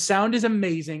 The sound is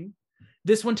amazing.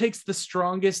 This one takes the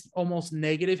strongest, almost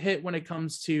negative hit when it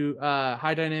comes to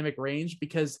high dynamic range,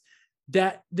 because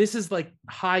this is like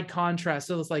high contrast.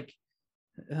 So it's like,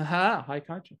 high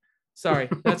contrast. Sorry,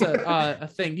 that's a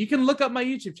thing. You can look up my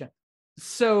YouTube channel.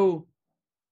 So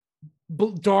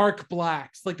dark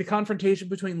blacks, like the confrontation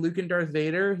between Luke and Darth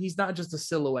Vader, he's not just a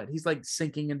silhouette. He's like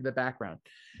sinking into the background.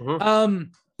 Mm-hmm.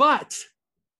 But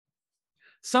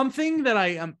something that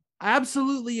I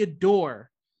absolutely adore,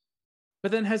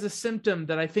 but then has a symptom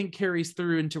that I think carries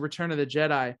through into Return of the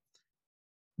Jedi.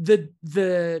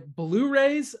 The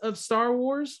Blu-rays of Star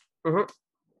Wars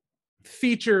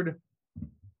featured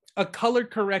a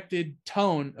color-corrected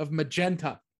tone of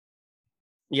magenta.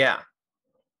 Yeah.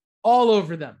 All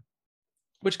over them,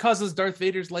 which causes Darth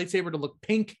Vader's lightsaber to look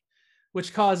pink,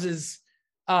 which causes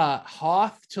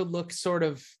Hoth to look sort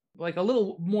of like a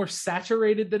little more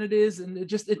saturated than it is. And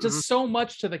it does so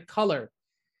much to the color.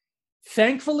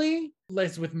 Thankfully,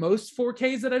 as with most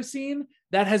 4Ks that I've seen,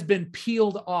 that has been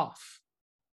peeled off.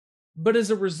 But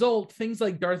as a result, things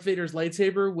like Darth Vader's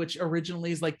lightsaber, which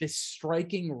originally is like this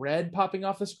striking red popping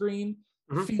off the screen,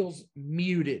 feels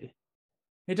muted.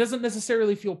 It doesn't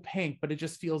necessarily feel pink, but it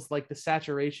just feels like the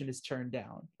saturation is turned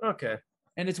down. Okay.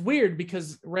 And it's weird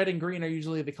because red and green are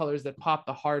usually the colors that pop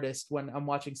the hardest when I'm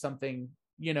watching something,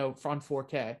 on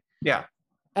 4K. Yeah.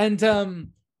 And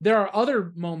there are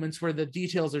other moments where the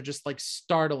details are just like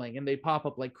startling and they pop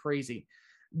up like crazy.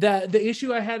 The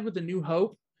issue I had with The New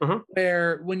Hope,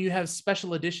 where when you have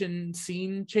special edition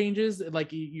scene changes, like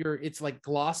it's like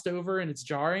glossed over and it's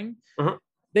jarring.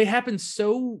 They happen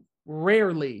so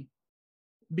rarely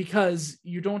because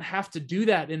you don't have to do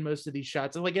that in most of these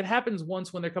shots. Like it happens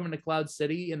once when they're coming to Cloud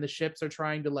City and the ships are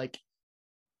trying to like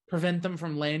prevent them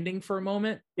from landing for a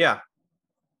moment. Yeah.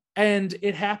 And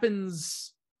it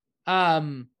happens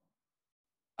a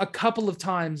couple of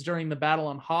times during the battle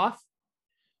on Hoth.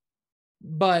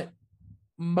 But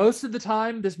most of the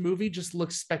time, this movie just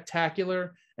looks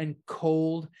spectacular and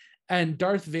cold, and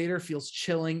Darth Vader feels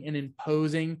chilling and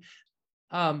imposing.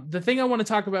 The thing I want to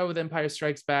talk about with Empire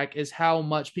Strikes Back is how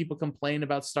much people complain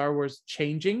about Star Wars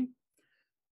changing,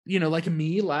 like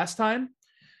me last time.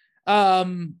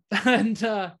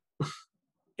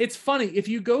 It's funny. If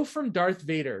you go from Darth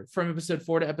Vader from episode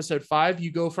 4 to episode 5,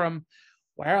 you go from,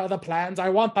 where are the plans? I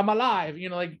want them alive.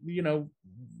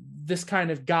 This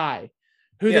kind of guy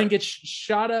who then gets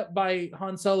shot up by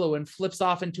Han Solo and flips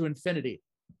off into infinity.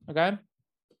 Okay.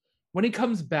 When he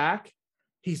comes back,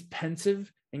 he's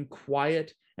pensive and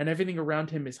quiet, and everything around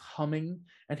him is humming,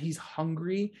 and he's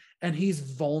hungry, and he's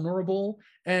vulnerable,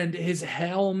 and his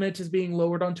helmet is being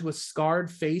lowered onto a scarred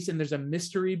face, and there's a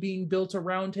mystery being built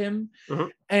around him.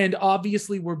 And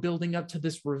obviously we're building up to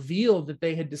this reveal that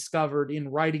they had discovered in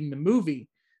writing the movie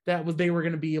that was they were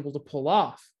going to be able to pull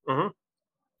off.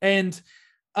 And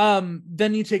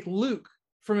then you take Luke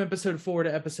from episode 4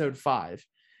 to episode 5.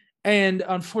 And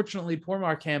unfortunately, poor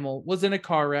Mark Hamill was in a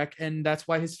car wreck, and that's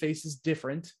why his face is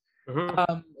different.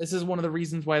 This is one of the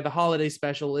reasons why the holiday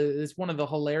special is one of the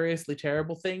hilariously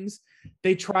terrible things.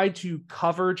 They tried to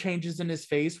cover changes in his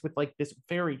face with like this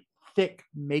very thick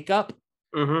makeup,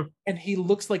 and he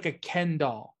looks like a Ken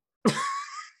doll.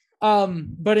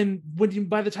 But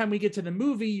by the time we get to the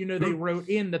movie, you know, they wrote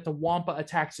in that the Wampa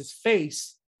attacks his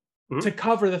face to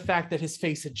cover the fact that his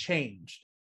face had changed,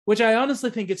 which I honestly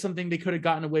think it's something they could have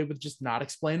gotten away with just not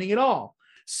explaining at all.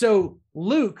 So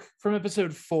Luke from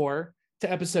episode 4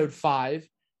 to episode 5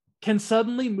 can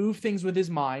suddenly move things with his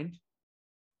mind.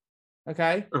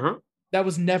 Okay. That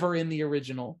was never in the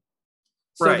original.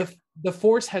 So the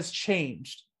Force has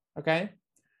changed. Okay.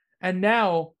 And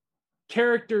now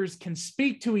characters can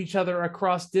speak to each other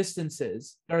across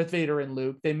distances, Darth Vader and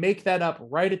Luke. They make that up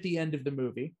right at the end of the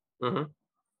movie.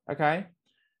 Okay.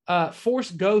 Force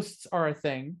ghosts are a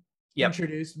thing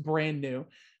introduced, brand new.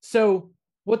 So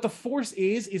what the Force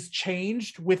is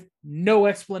changed with no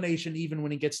explanation, even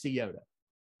when he gets to Yoda.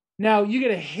 Now you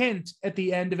get a hint at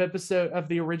the end of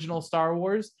the original Star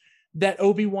Wars that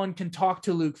Obi-Wan can talk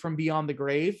to Luke from beyond the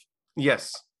grave.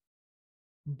 Yes.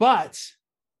 But,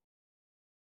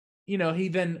 you know, he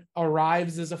then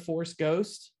arrives as a Force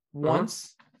ghost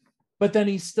once, but then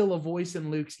he's still a voice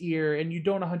in Luke's ear, and you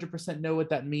don't 100% know what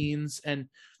that means. And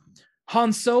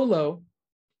Han Solo,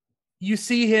 you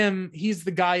see him, he's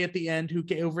the guy at the end who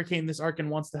overcame this arc and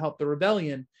wants to help the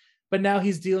rebellion, but now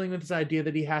he's dealing with this idea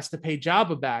that he has to pay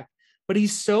Jabba back. But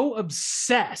he's so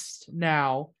obsessed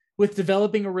now with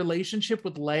developing a relationship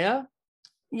with Leia.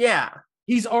 Yeah.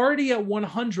 He's already at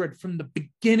 100 from the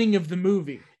beginning of the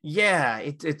movie. Yeah,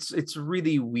 it's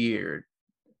really weird.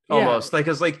 Almost like,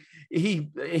 it's like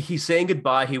he's saying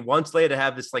goodbye. He wants Leia to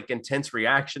have this like intense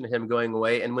reaction to him going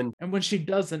away, and when she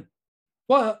doesn't,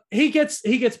 well, he gets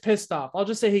pissed off. I'll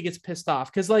just say he gets pissed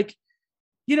off because, like,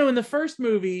 you know, in the first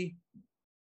movie,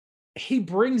 he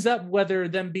brings up whether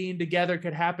them being together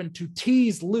could happen to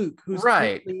tease Luke, who's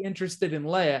really interested in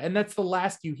Leia, and that's the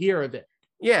last you hear of it.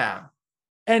 Yeah.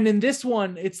 And in this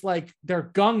one, it's like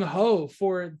they're gung-ho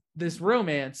for this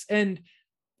romance. And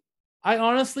I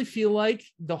honestly feel like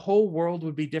the whole world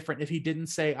would be different if he didn't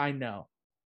say, I know.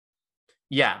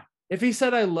 Yeah. If he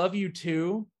said, I love you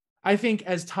too, I think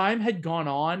as time had gone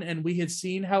on and we had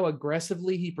seen how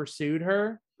aggressively he pursued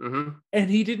her, and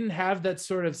he didn't have that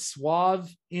sort of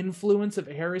suave influence of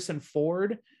Harrison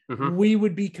Ford, we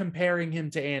would be comparing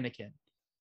him to Anakin.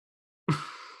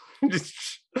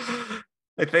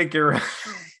 I think you're right.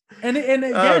 And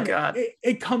again,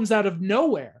 it comes out of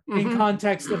nowhere in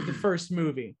context of the first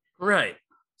movie. Right.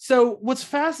 So what's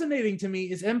fascinating to me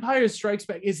is Empire Strikes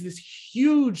Back is this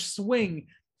huge swing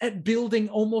at building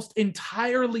almost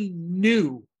entirely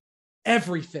new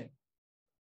everything.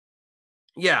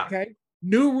 Yeah. Okay.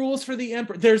 New rules for the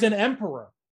Emperor. There's an Emperor,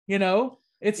 you know?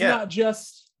 It's not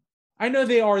just, I know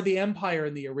they are the Empire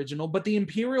in the original, but the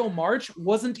Imperial March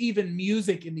wasn't even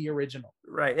music in the original.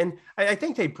 Right. And I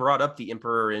think they brought up the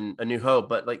Emperor in A New Hope,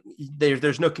 but like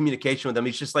there's no communication with him.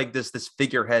 He's just like this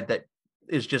figurehead that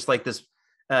is just like this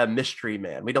mystery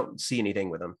man. We don't see anything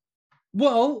with him.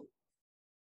 Well,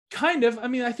 kind of. I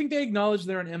mean, I think they acknowledge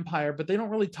they're an empire, but they don't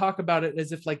really talk about it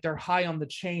as if like they're high on the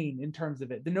chain in terms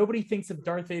of it. Nobody thinks of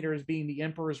Darth Vader as being the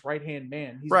Emperor's right-hand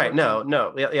man. He's right.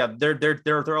 No. Yeah.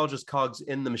 They're all just cogs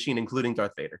in the machine, including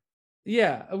Darth Vader.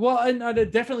 Yeah. Well, and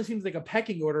it definitely seems like a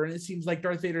pecking order, and it seems like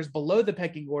Darth Vader's below the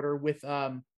pecking order with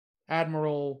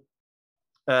Admiral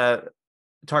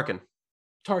Tarkin.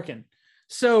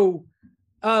 So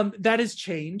that has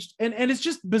changed, and it's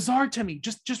just bizarre to me.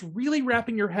 Just really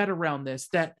wrapping your head around this,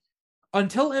 that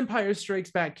until Empire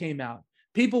Strikes Back came out,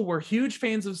 people were huge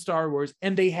fans of Star Wars,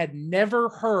 and they had never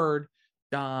heard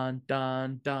dun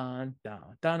dun dun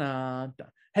dun dun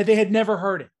dun. They had never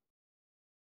heard it.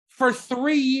 For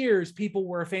 3 years, people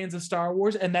were fans of Star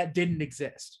Wars, and that didn't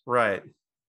exist. Right.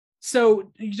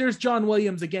 So there's John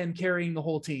Williams again carrying the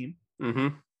whole team.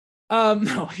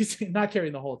 No, he's not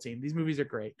carrying the whole team. These movies are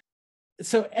great.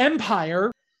 So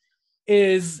Empire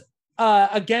is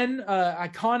again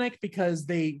iconic because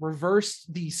they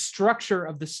reversed the structure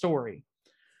of the story.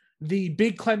 The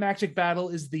big climactic battle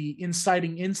is the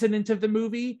inciting incident of the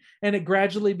movie, and it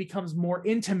gradually becomes more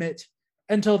intimate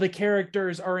until the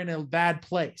characters are in a bad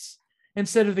place.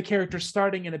 instead of the characters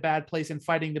starting in a bad place and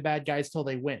fighting the bad guys till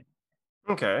they win.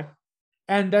 Okay.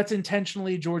 And that's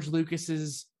intentionally George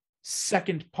Lucas's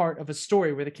second part of a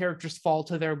story where the characters fall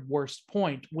to their worst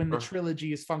point when the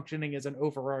trilogy is functioning as an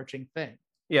overarching thing.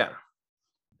 Yeah.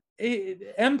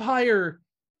 Empire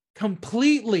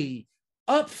completely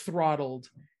up-throttled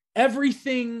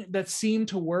everything that seemed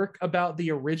to work about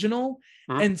the original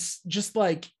and just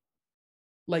like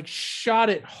shot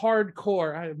it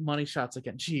hardcore. I have money shots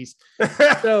again. Jeez.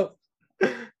 So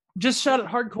just shot it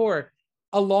hardcore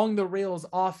along the rails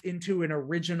off into an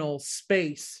original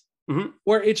space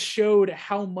where it showed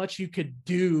how much you could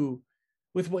do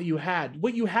with what you had.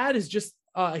 What you had is just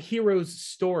a hero's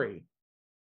story.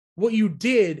 What you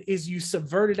did is you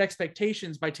subverted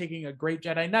expectations by taking a great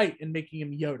Jedi Knight and making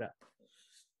him Yoda.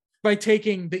 By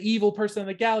taking the evil person in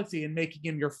the galaxy and making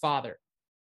him your father.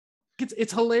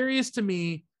 It's hilarious to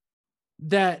me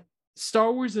that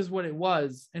Star Wars is what it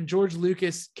was, and George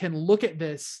Lucas can look at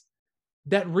this,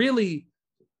 that really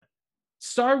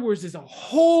Star Wars is a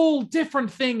whole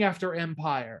different thing after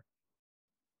Empire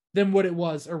than what it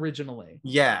was originally.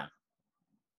 Yeah.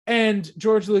 And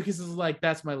George Lucas is like,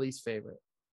 that's my least favorite.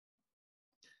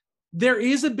 There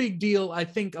is a big deal, I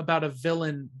think, about a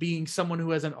villain being someone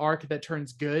who has an arc that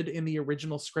turns good in the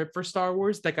original script for Star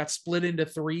Wars that got split into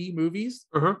 3 movies.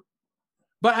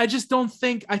 But I just don't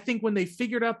think, I think when they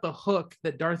figured out the hook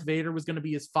that Darth Vader was going to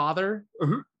be his father,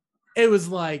 it was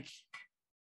like,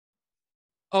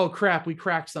 oh crap, we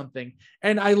cracked something.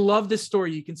 And I love this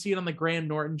story. You can see it on the Graham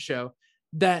Norton show,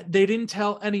 that they didn't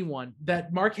tell anyone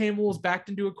that Mark Hamill was backed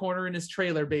into a corner in his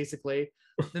trailer, basically.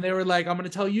 And they were like, I'm going to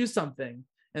tell you something.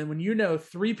 And when you know,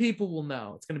 3 people will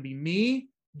know. It's going to be me,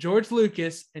 George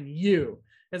Lucas, and you.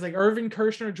 It's like Irvin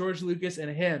Kershner, George Lucas,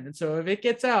 and him. And so if it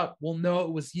gets out, we'll know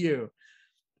it was you.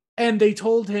 And they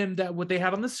told him that what they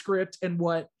had on the script and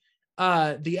what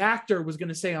the actor was going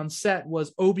to say on set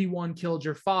was Obi-Wan killed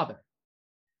your father.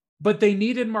 But they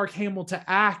needed Mark Hamill to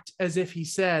act as if he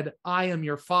said, I am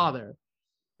your father.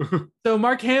 So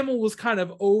Mark Hamill was kind of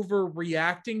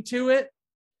overreacting to it,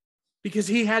 because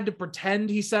he had to pretend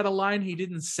he said a line he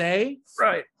didn't say.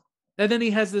 Right. And then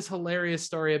he has this hilarious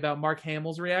story about Mark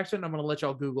Hamill's reaction. I'm going to let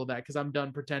y'all Google that because I'm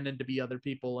done pretending to be other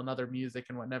people and other music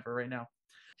and whatever right now.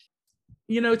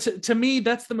 You know, to me,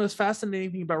 that's the most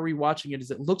fascinating thing about rewatching it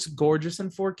is it looks gorgeous in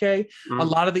 4K. A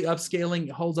lot of the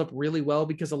upscaling holds up really well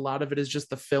because a lot of it is just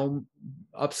the film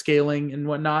upscaling and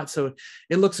whatnot. So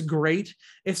it looks great.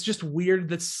 It's just weird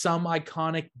that some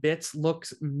iconic bits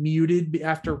looks muted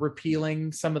after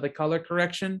repealing some of the color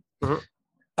correction.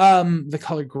 The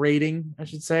color grading, I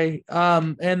should say.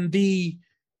 And the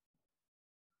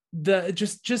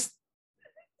just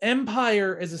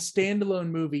Empire as a standalone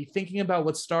movie, thinking about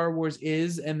what Star Wars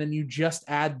is, and then you just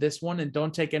add this one and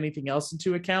don't take anything else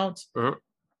into account,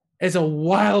 is a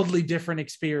wildly different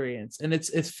experience. And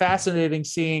it's fascinating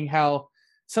seeing how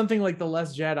something like The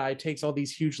Last Jedi takes all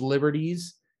these huge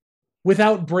liberties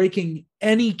without breaking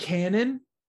any canon,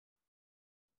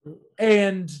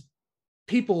 and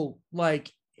people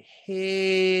like hate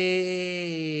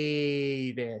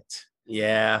it.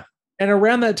 Yeah. And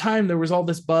around that time, there was all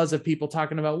this buzz of people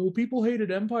talking about, well, people hated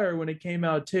Empire when it came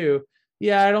out too.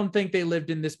 Yeah, I don't think they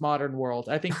lived in this modern world.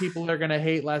 I think people are going to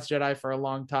hate Last Jedi for a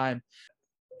long time.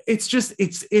 It's just,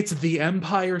 it's The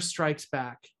Empire Strikes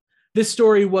Back. This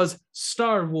story was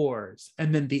Star Wars,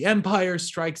 and then The Empire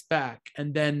Strikes Back,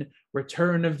 and then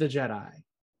Return of the Jedi.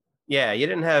 Yeah, you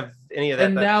didn't have any of that.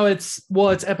 And now it's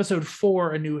episode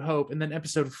 4, A New Hope, and then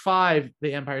episode 5,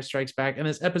 The Empire Strikes Back, and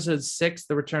it's episode 6,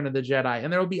 The Return of the Jedi.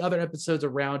 And there will be other episodes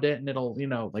around it, and it'll,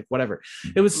 like whatever.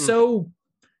 It was so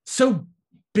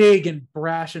big and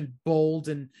brash and bold,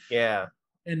 and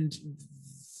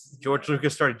George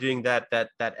Lucas started doing that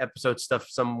episode stuff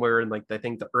somewhere in like I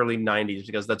think the early 90s,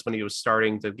 because that's when he was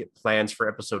starting to get plans for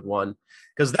episode 1.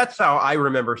 Because that's how I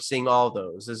remember seeing all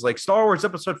those, is like Star Wars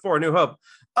episode 4, A New Hope.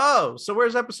 Oh, so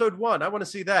where's episode 1? I want to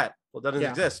see that. Well, it doesn't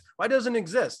exist. Why doesn't it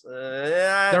exist?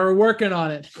 They were working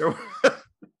on it.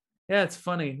 Yeah, it's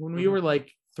funny. When we were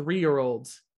like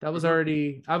 3-year-olds, that was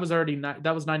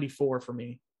that was 94 for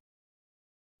me.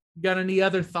 You got any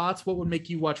other thoughts? What would make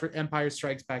you watch Empire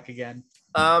Strikes Back again?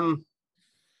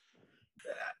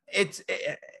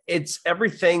 It's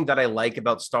everything that I like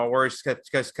about Star Wars.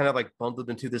 It's kind of like bundled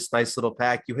into this nice little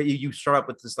pack. You start up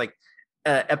with this like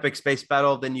epic space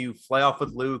battle, then you fly off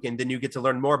with Luke, and then you get to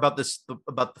learn more about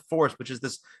the Force, which is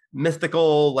this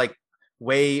mythical like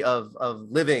way of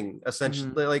living,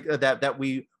 essentially, like that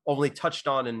we only touched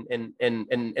on in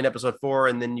episode 4,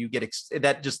 and then you get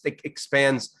that just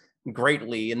expands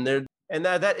greatly. And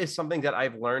that is something that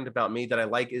I've learned about me that I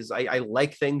like, is I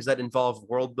like things that involve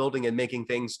world building and making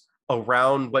things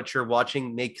around what you're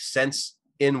watching make sense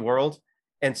in world.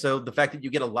 And so the fact that you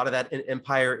get a lot of that in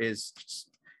Empire is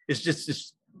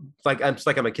just like I'm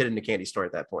a kid in a candy store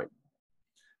at that point.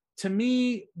 To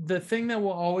me, the thing that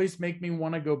will always make me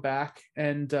want to go back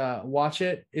and watch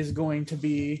it is going to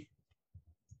be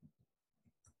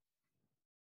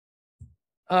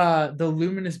the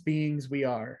luminous beings we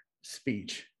are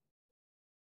speech.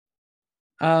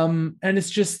 And it's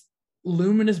just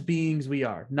luminous beings we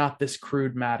are, not this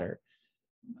crude matter.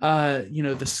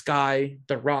 The sky,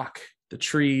 the rock, the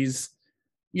trees,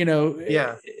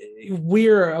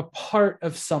 we're a part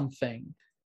of something.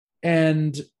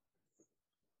 And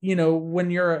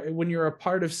when you're a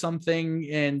part of something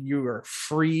and you are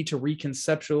free to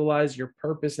reconceptualize your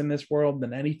purpose in this world,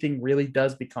 then anything really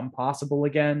does become possible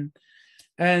again.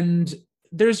 And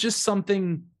there's just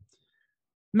something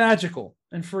magical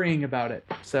and freeing about it.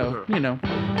 So,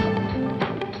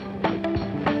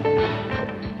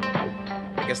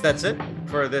 I guess that's it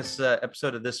for this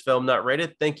episode of This Film Not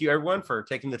Rated. Thank you, everyone, for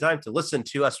taking the time to listen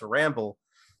to us ramble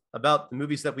about the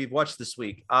movies that we've watched this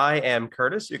week. I am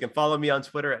Curtis. You can follow me on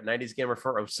Twitter at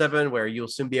 90sgamer407, where you'll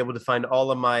soon be able to find all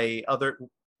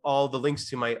the links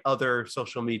to my other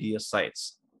social media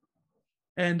sites.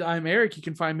 And I'm Eric. You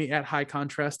can find me at High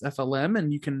Contrast FLM,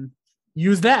 and you can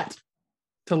use that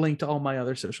to link to all my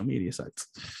other social media sites.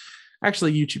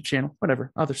 Actually, YouTube channel,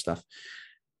 whatever, other stuff.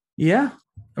 Yeah.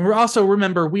 And we're also,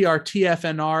 remember, we are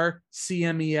TFNR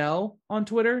CMEL on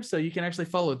Twitter. So you can actually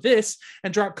follow this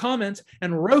and drop comments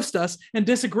and roast us and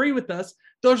disagree with us.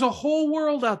 There's a whole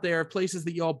world out there of places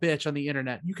that y'all bitch on the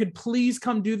internet. You could please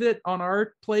come do that on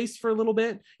our place for a little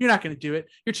bit. You're not going to do it.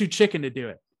 You're too chicken to do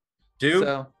it.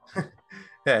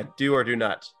 Yeah, do or do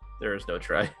not. There is no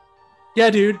try. Yeah,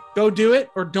 dude, go do it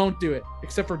or don't do it.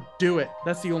 Except for do it.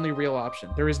 That's the only real option.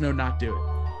 There is no not do it.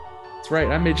 That's right.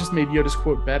 I just made Yoda's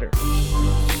quote better.